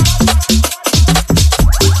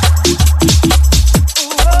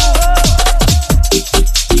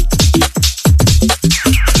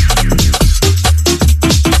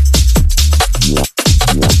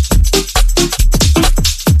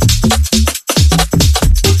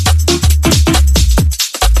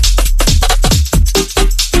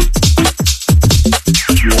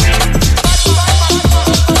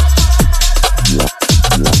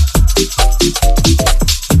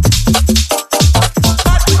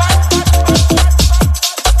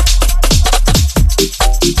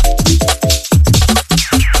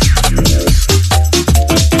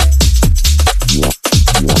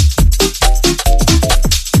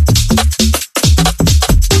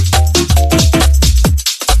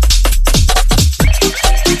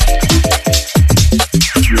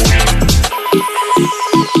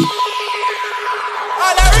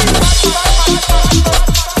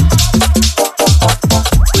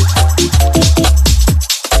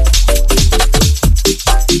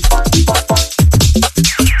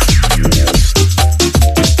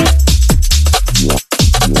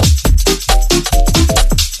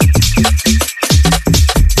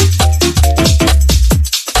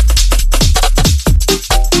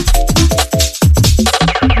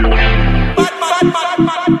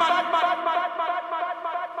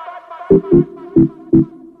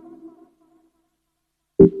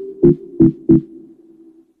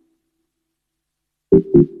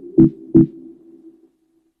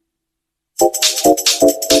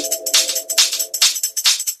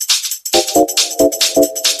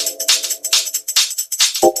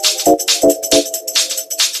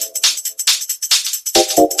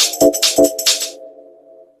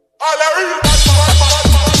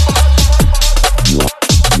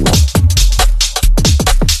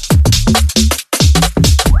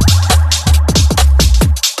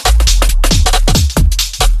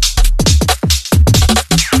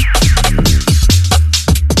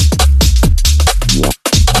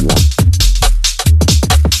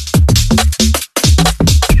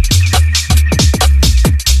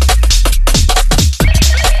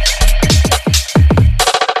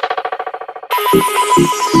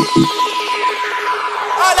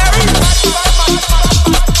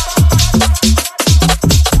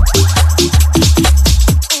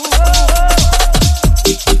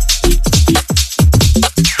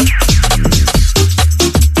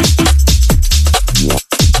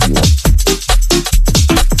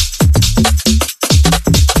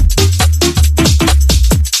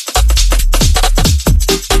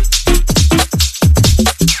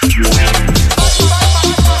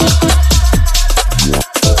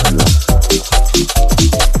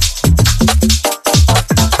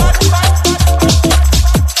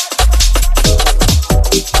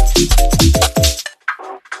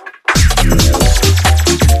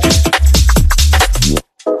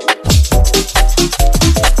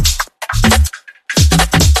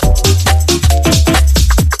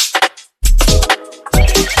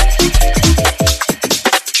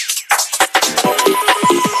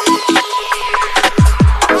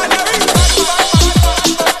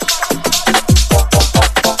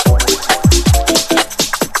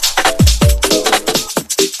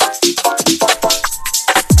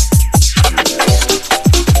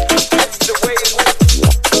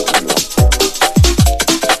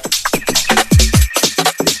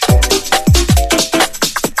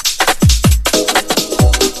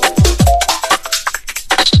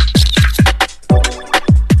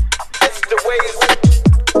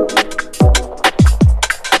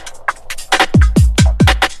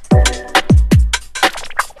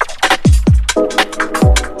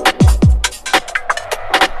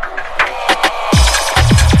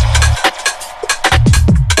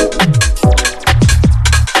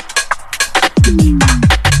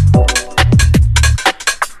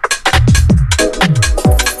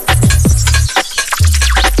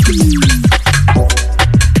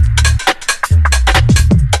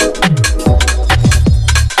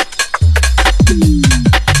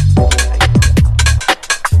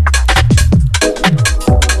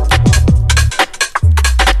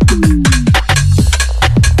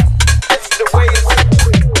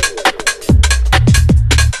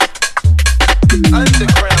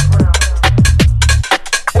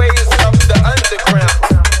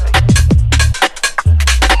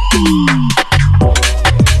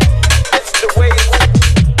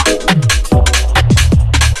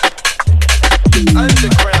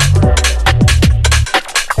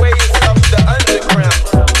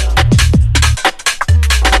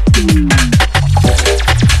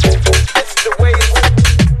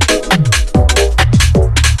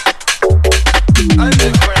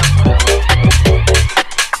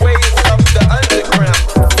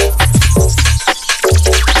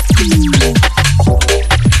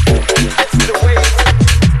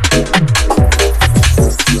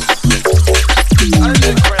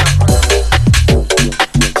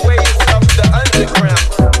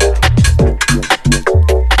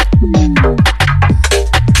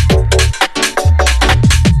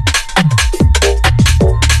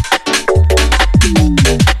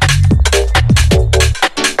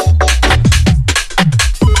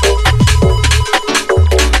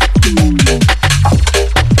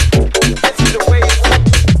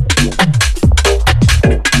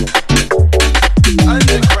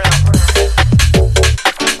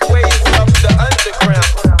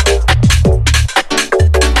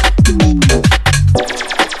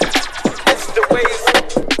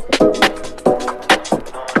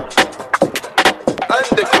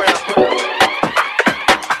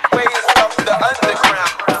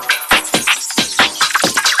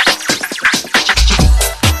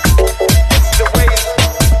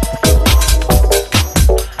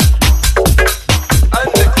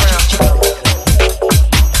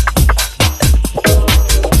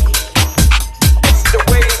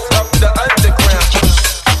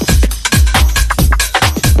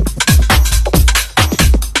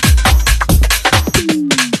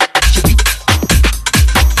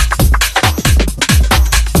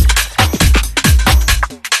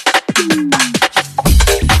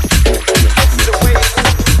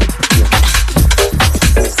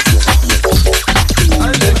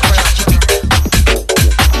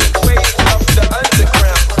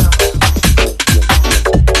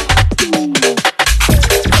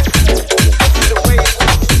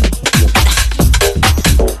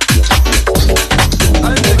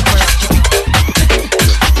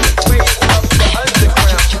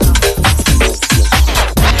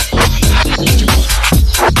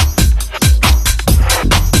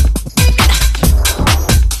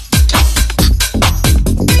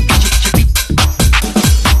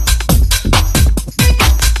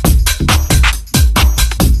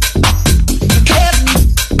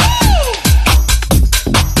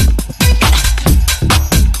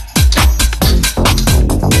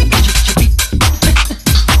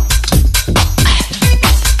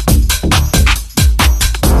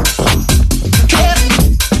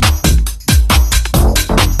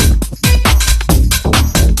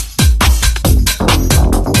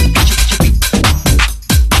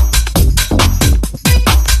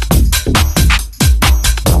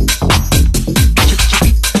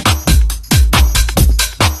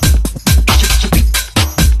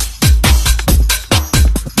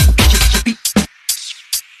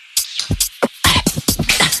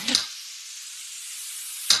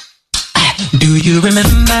 you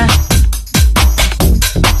remember?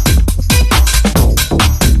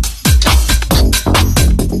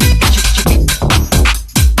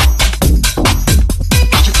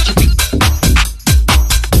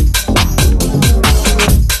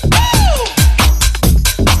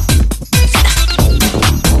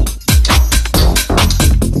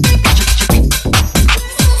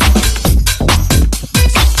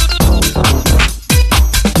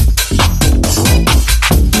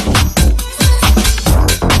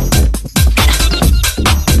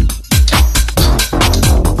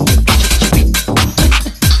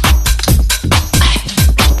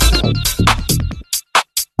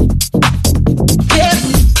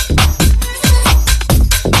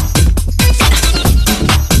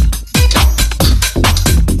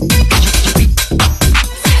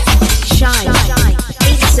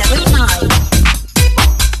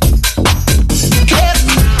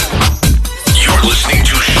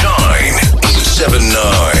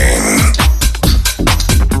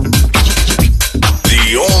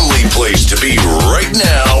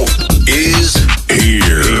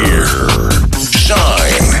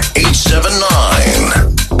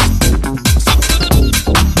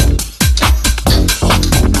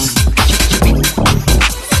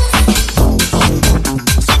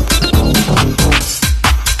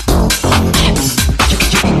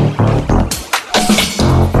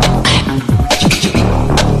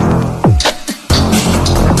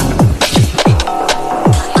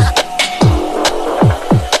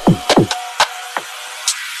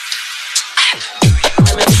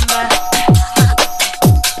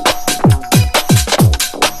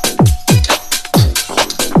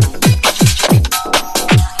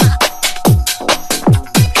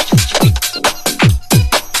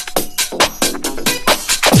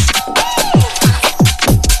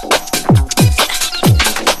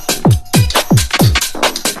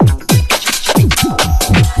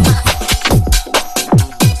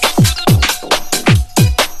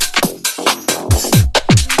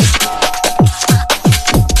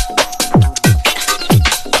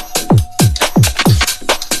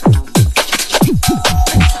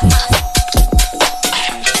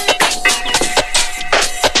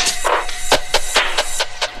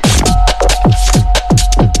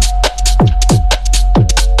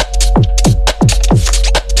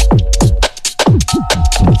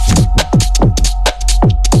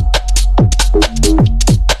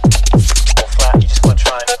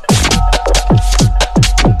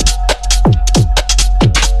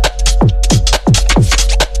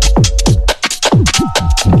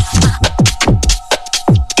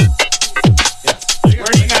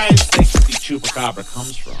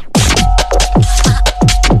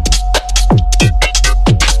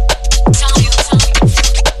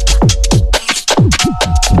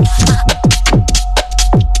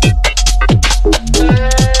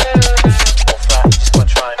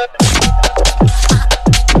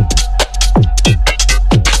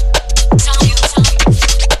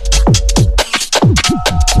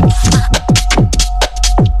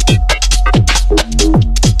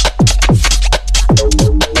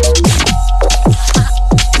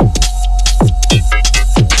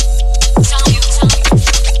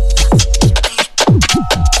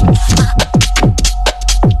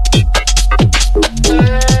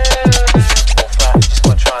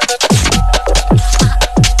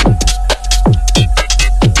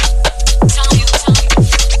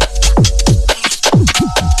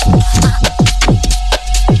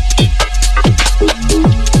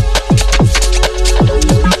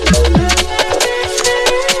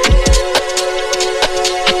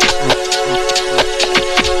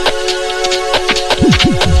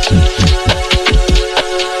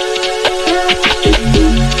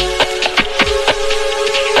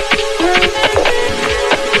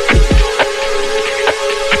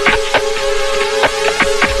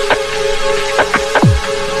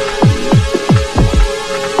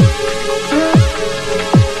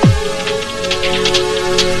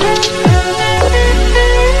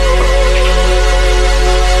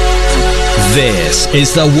 This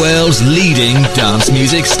is the world's leading dance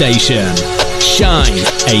music station, Shine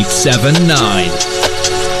 879.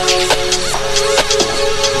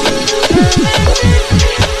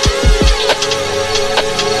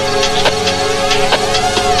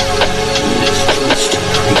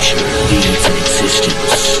 Leads an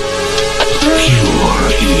existence of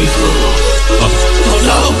pure evil. Oh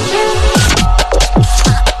no!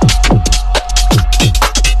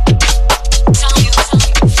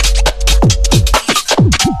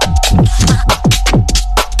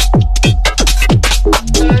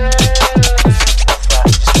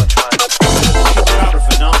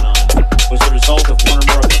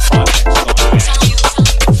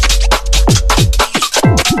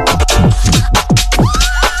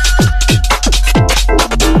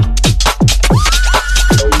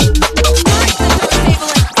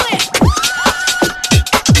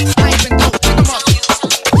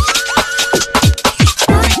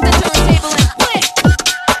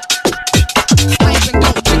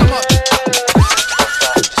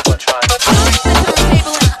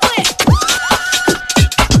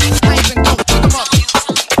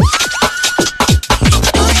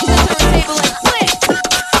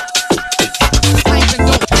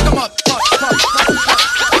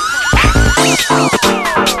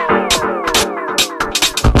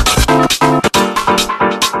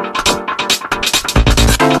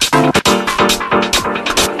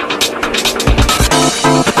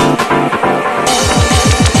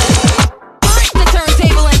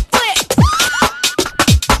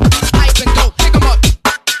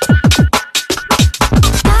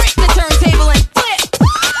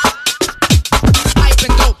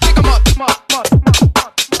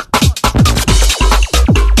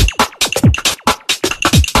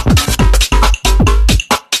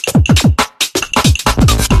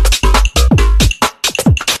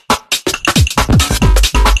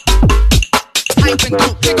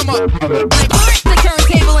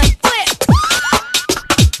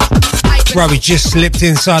 Right, we just slipped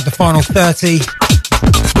inside the final 30.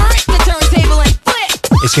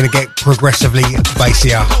 It's going to get progressively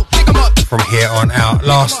bassier from here on out.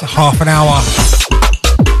 Last half an hour.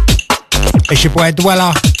 It's your boy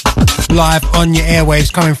Dweller, live on your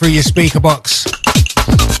airwaves, coming through your speaker box.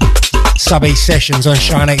 Subby Sessions on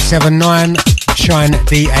Shine 879,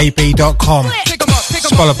 shinedab.com.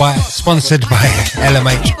 Sponsored by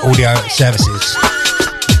LMH Audio Services.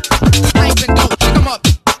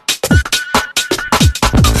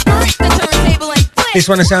 This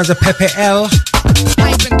one sounds of Pepe L.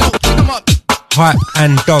 Hype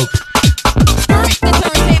and dope.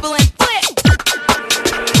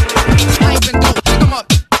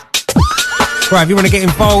 Right, if you want to get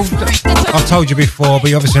involved, I've told you before, but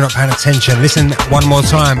you're obviously not paying attention. Listen one more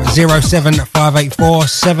time. 07584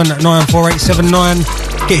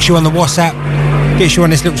 794879. Gets you on the WhatsApp. Gets you on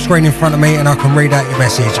this little screen in front of me, and I can read out your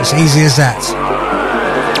message. It's easy as that.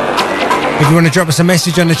 If you want to drop us a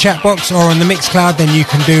message on the chat box or on the Mixcloud, then you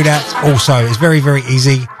can do that also. It's very, very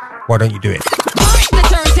easy. Why don't you do it?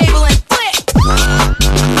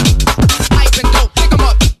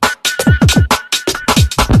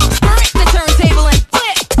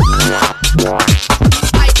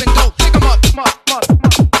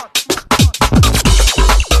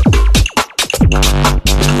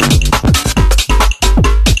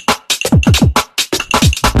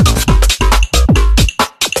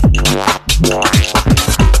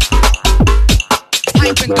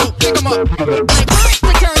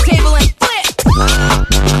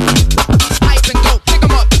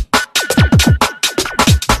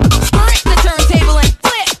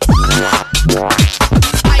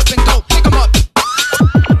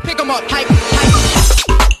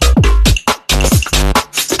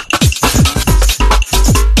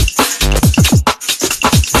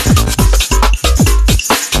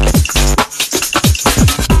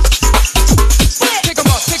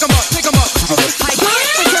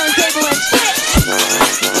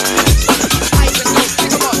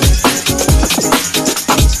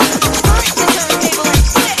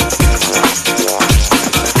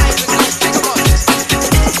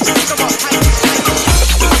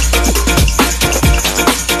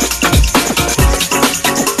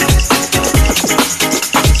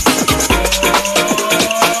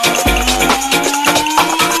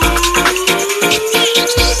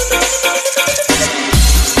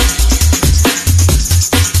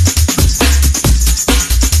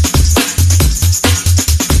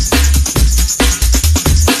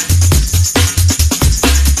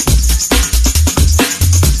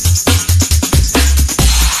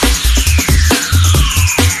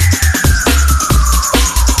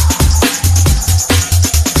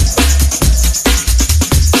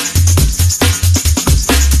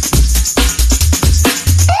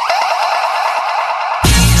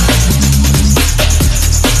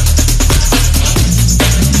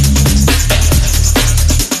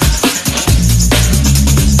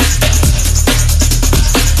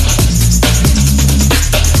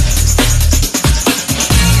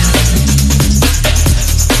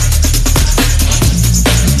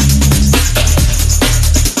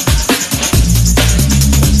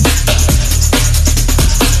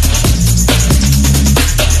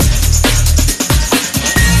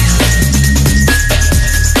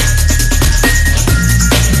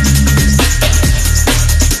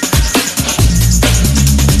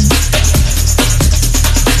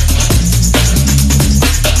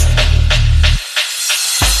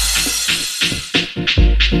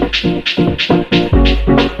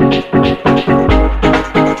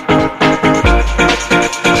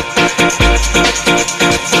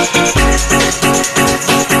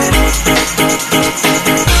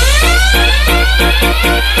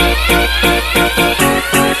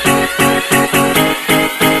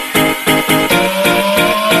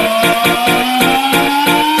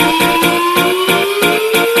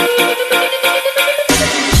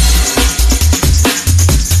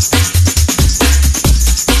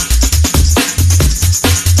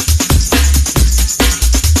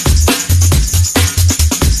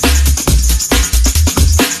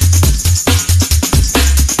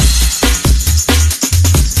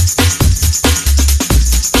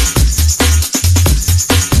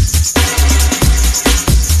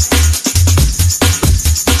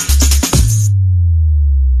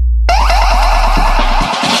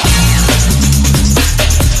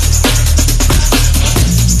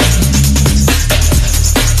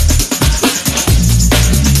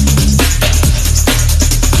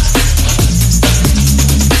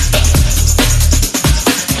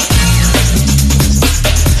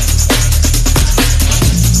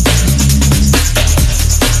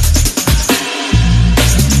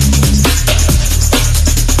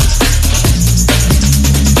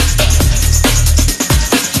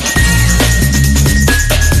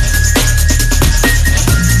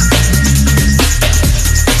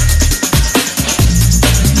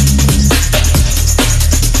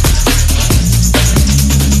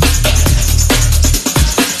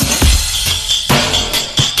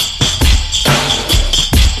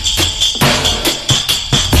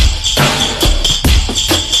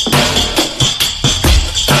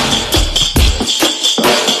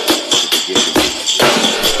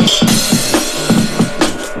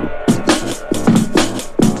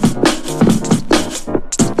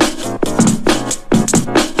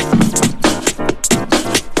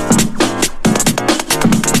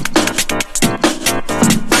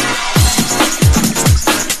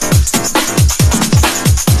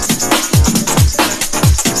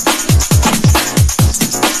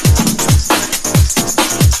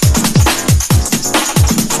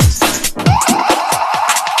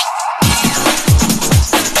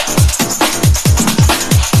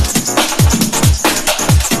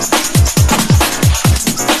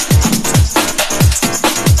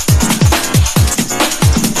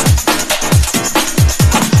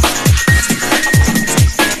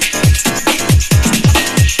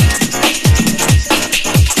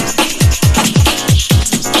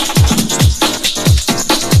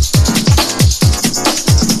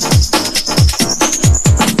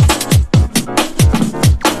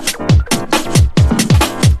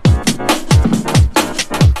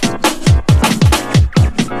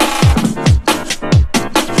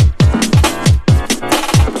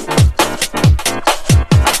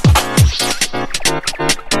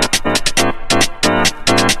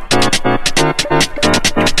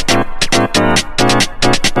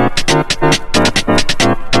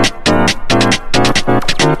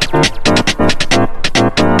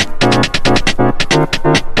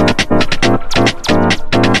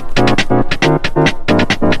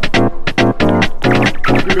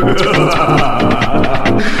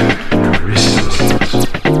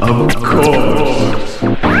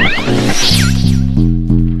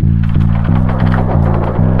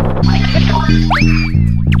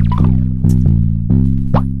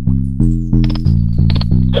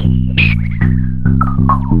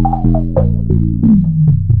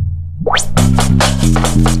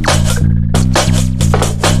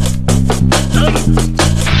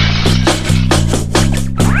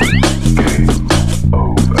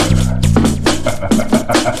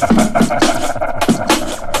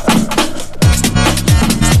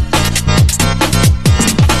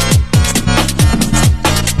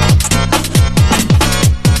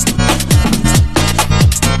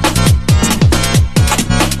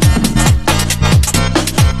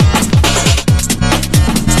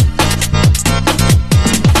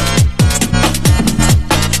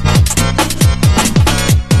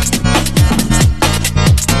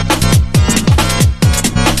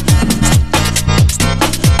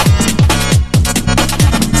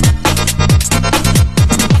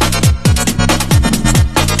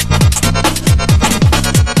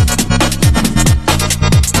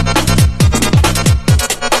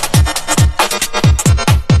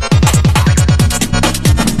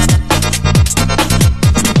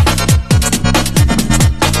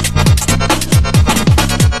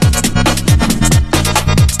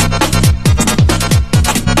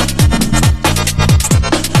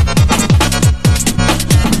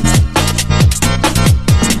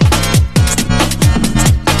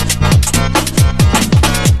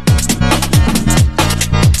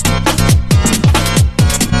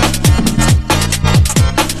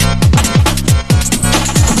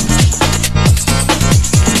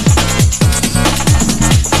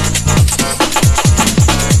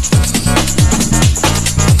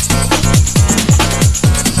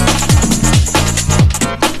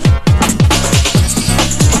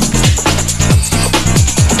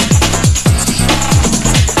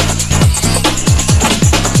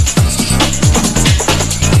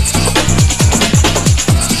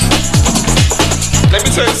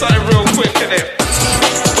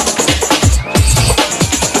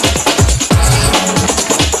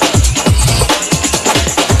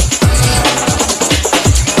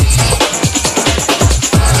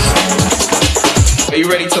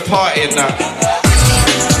 partying now.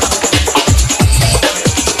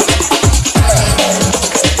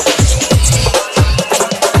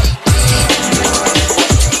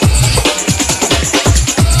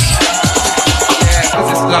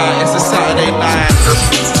 It's a Saturday night.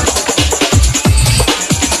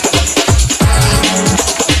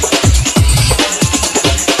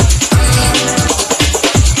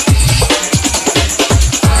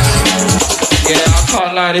 Yeah, I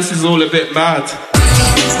can't lie, this is all a bit mad.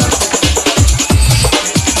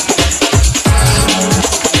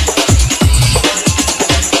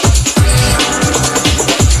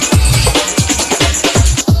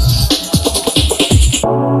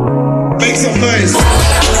 Make some noise.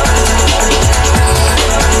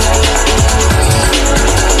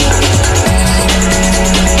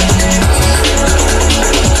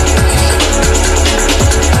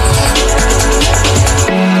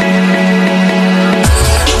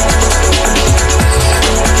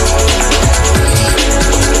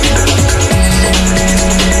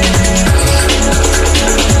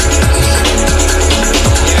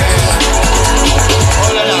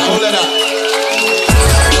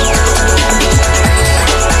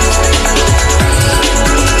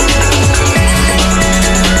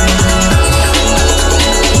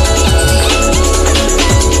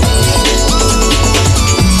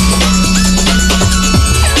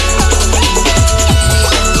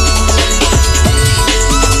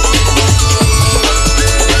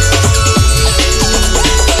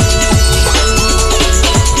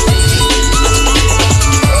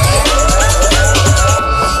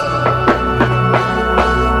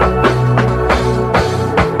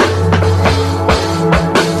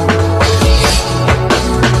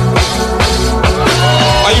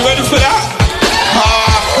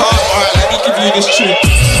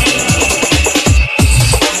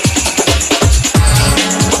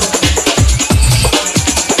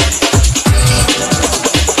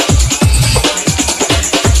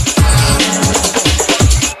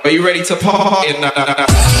 Are you ready to party?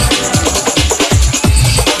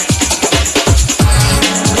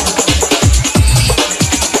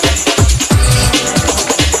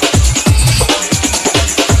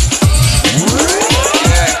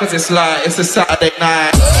 Yeah, 'cause it's a Saturday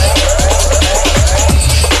night.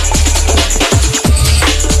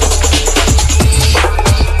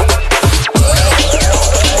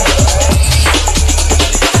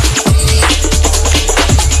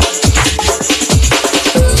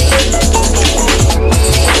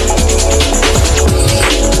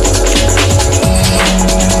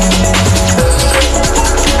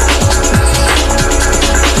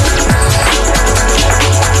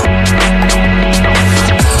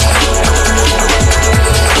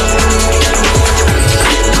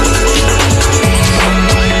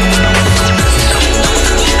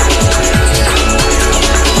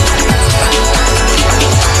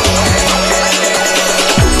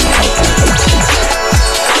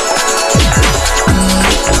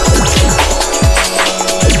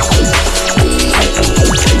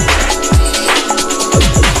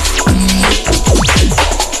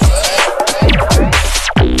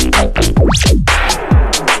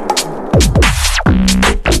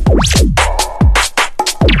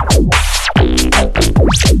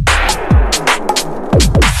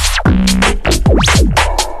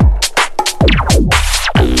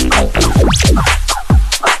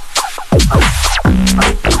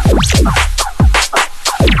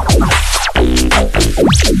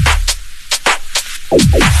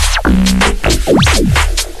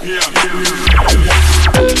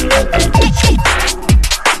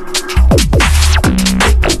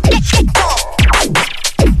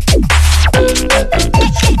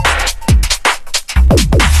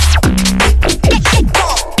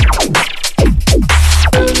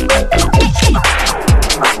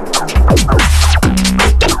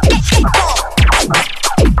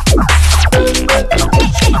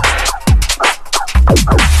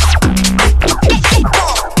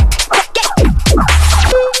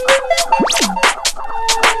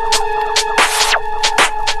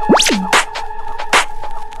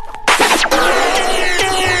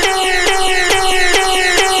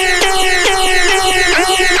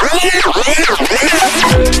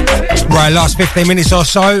 Right, last 15 minutes or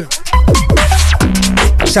so.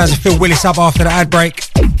 Sounds of Phil Willis up after the ad break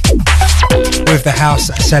with the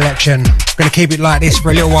house selection. Gonna keep it like this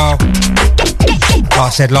for a little while. Like I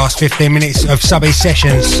said, last 15 minutes of Subby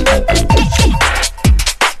Sessions.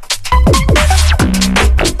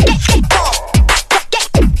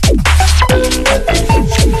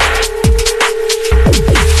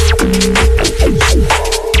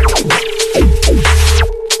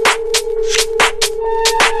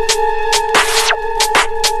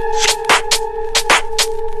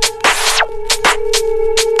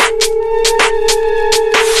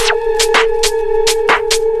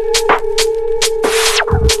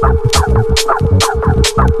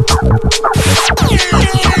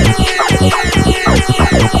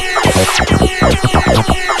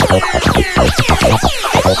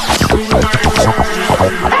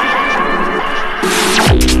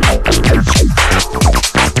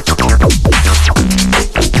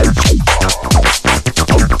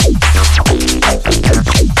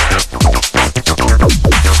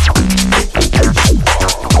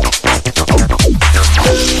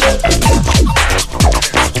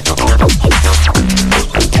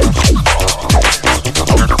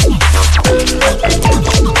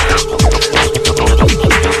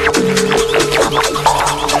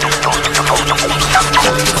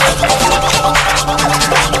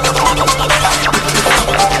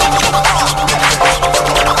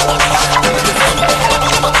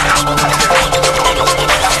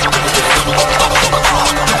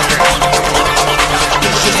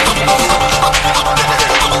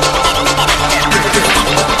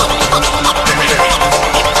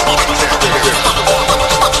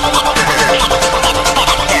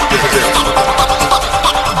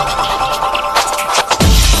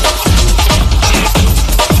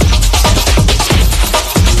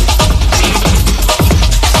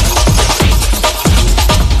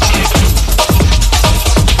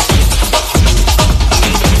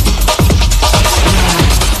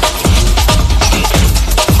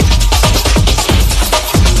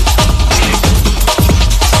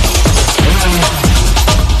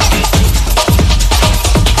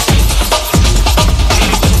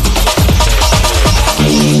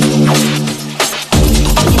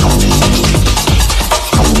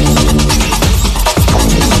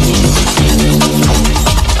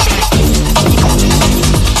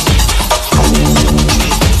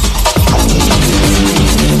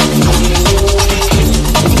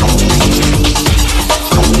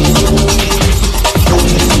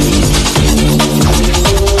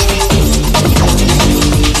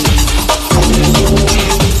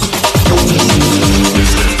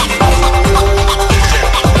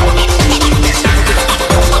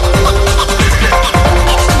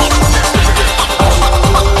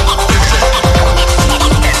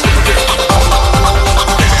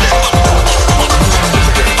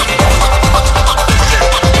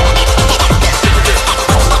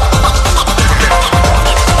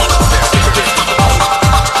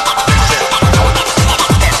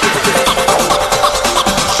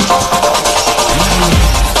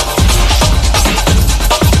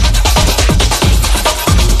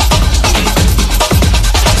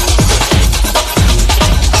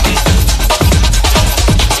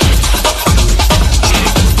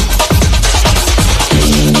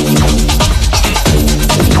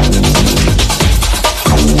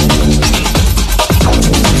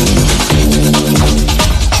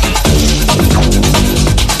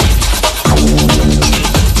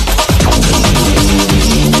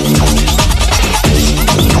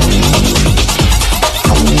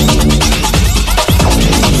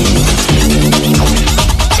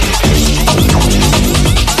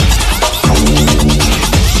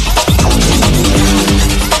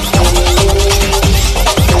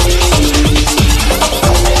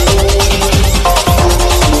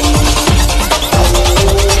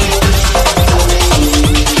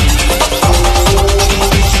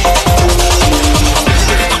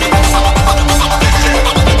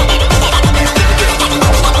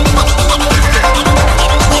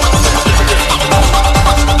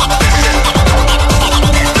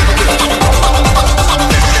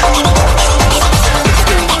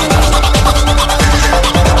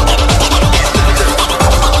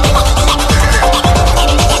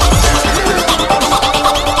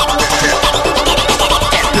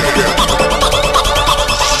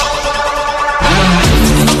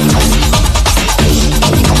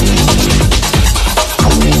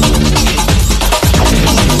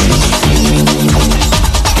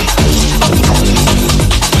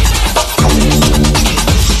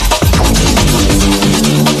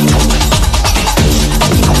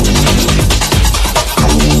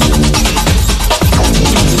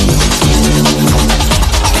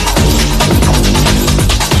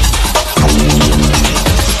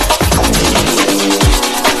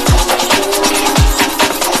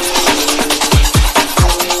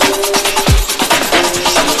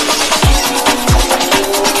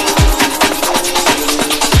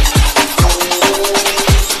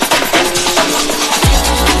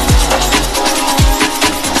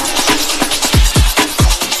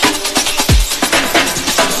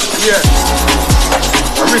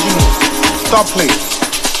 Dubplate.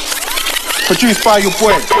 Produced by your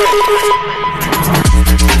boy.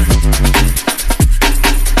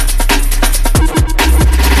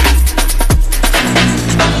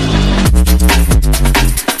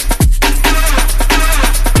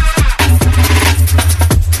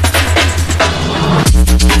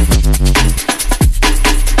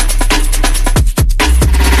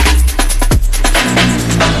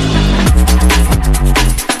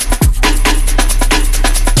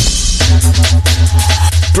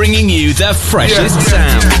 Bringing you the freshest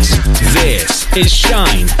sounds. This is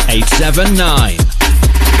Shine 879.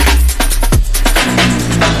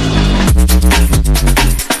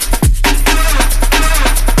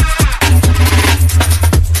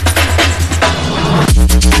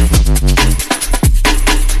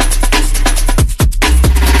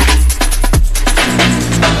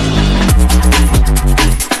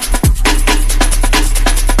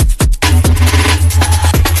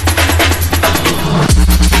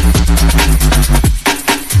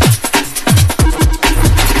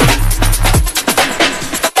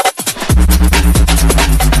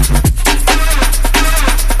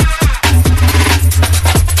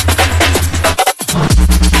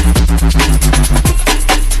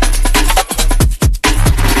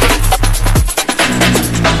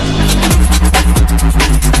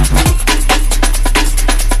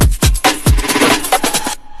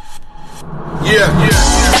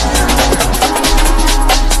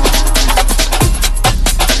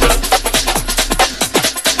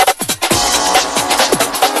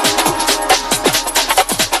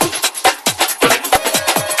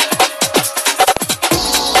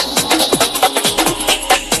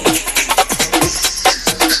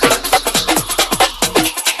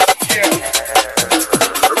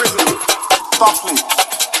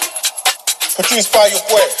 Produced by your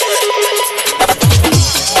boy.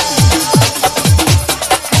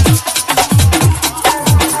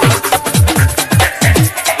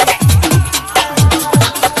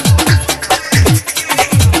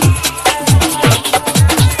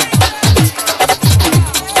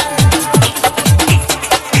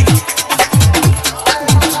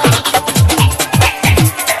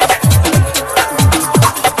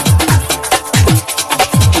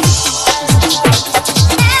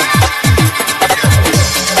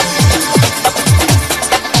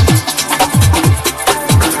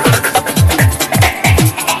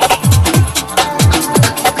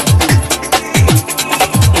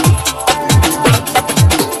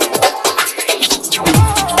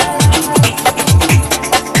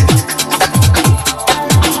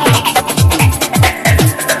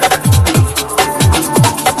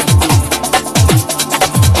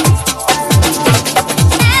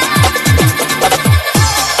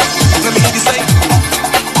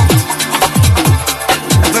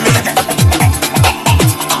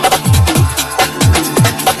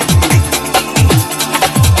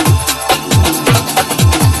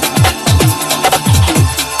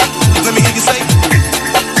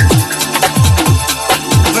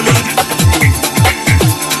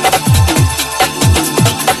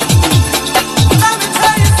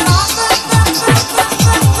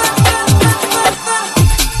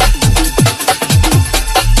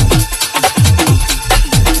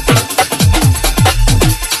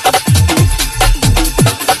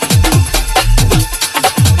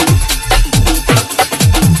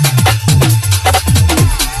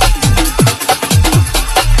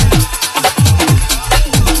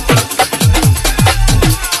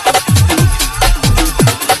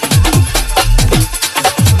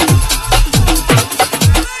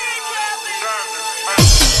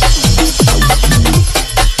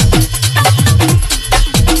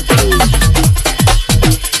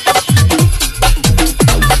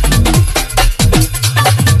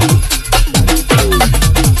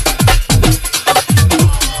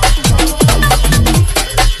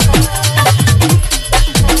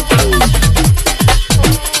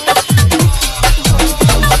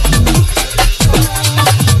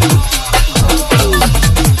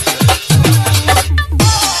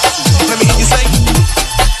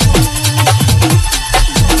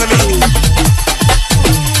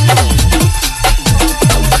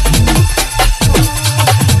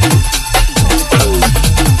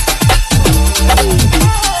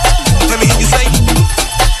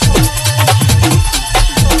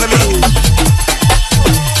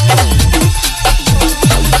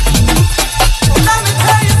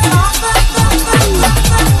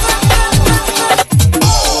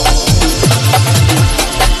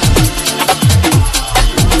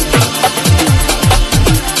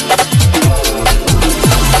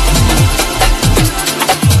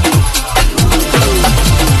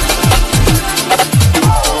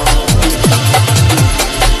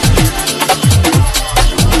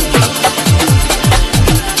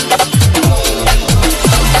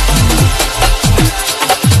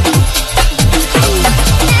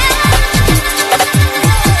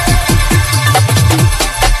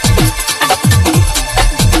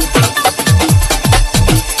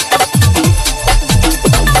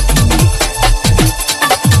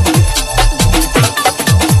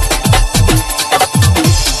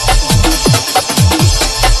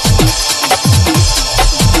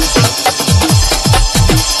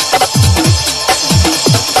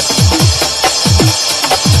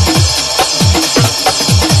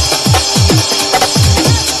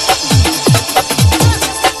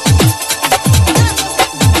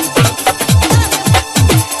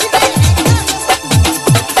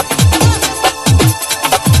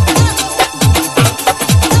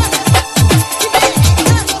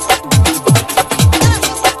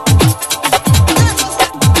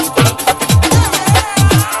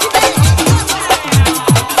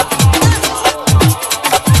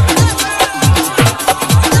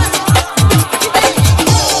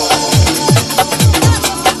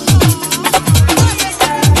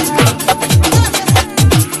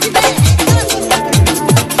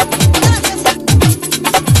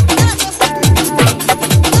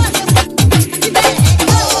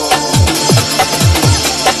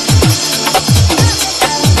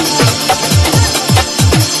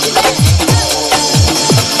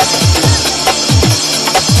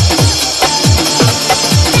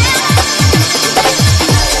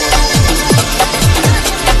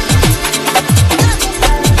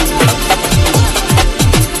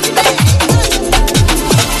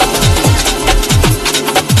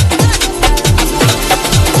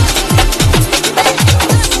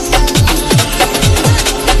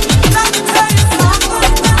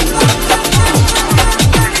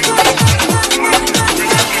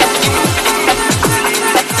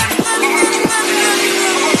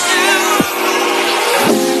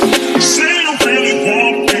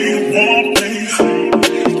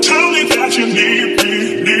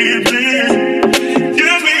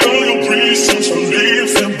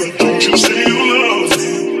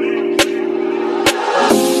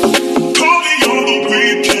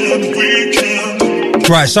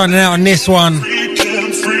 Right, signing out on this one.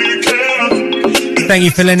 Thank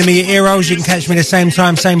you for lending me your heroes. You can catch me the same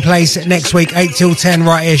time, same place next week, 8 till 10,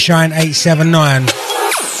 right here, Shine 879.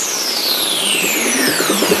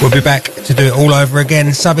 We'll be back to do it all over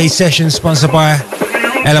again. Subby Sessions, sponsored by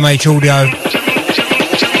LMH Audio.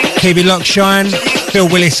 Keep it locked, Shine. Phil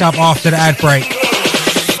Willis up after the ad break.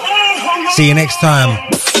 See you next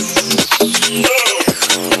time.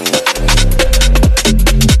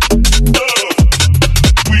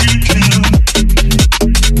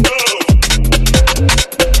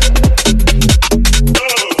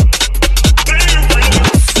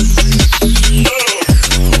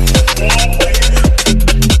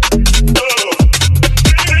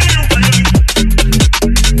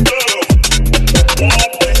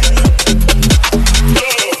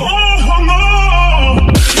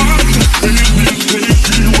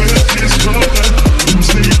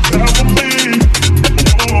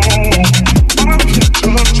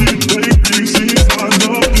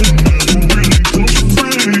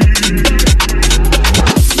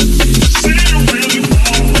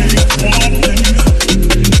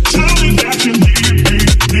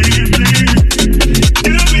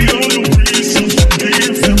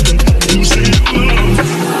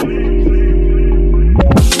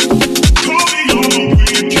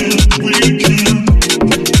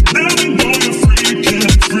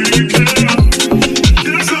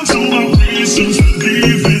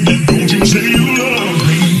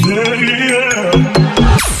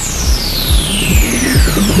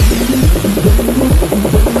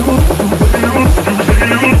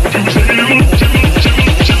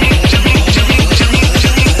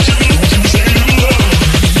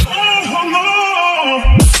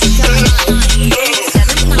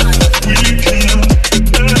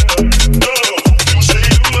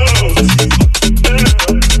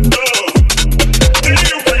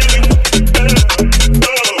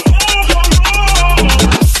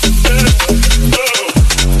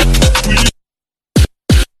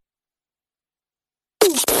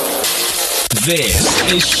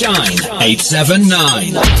 This is Shine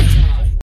 879.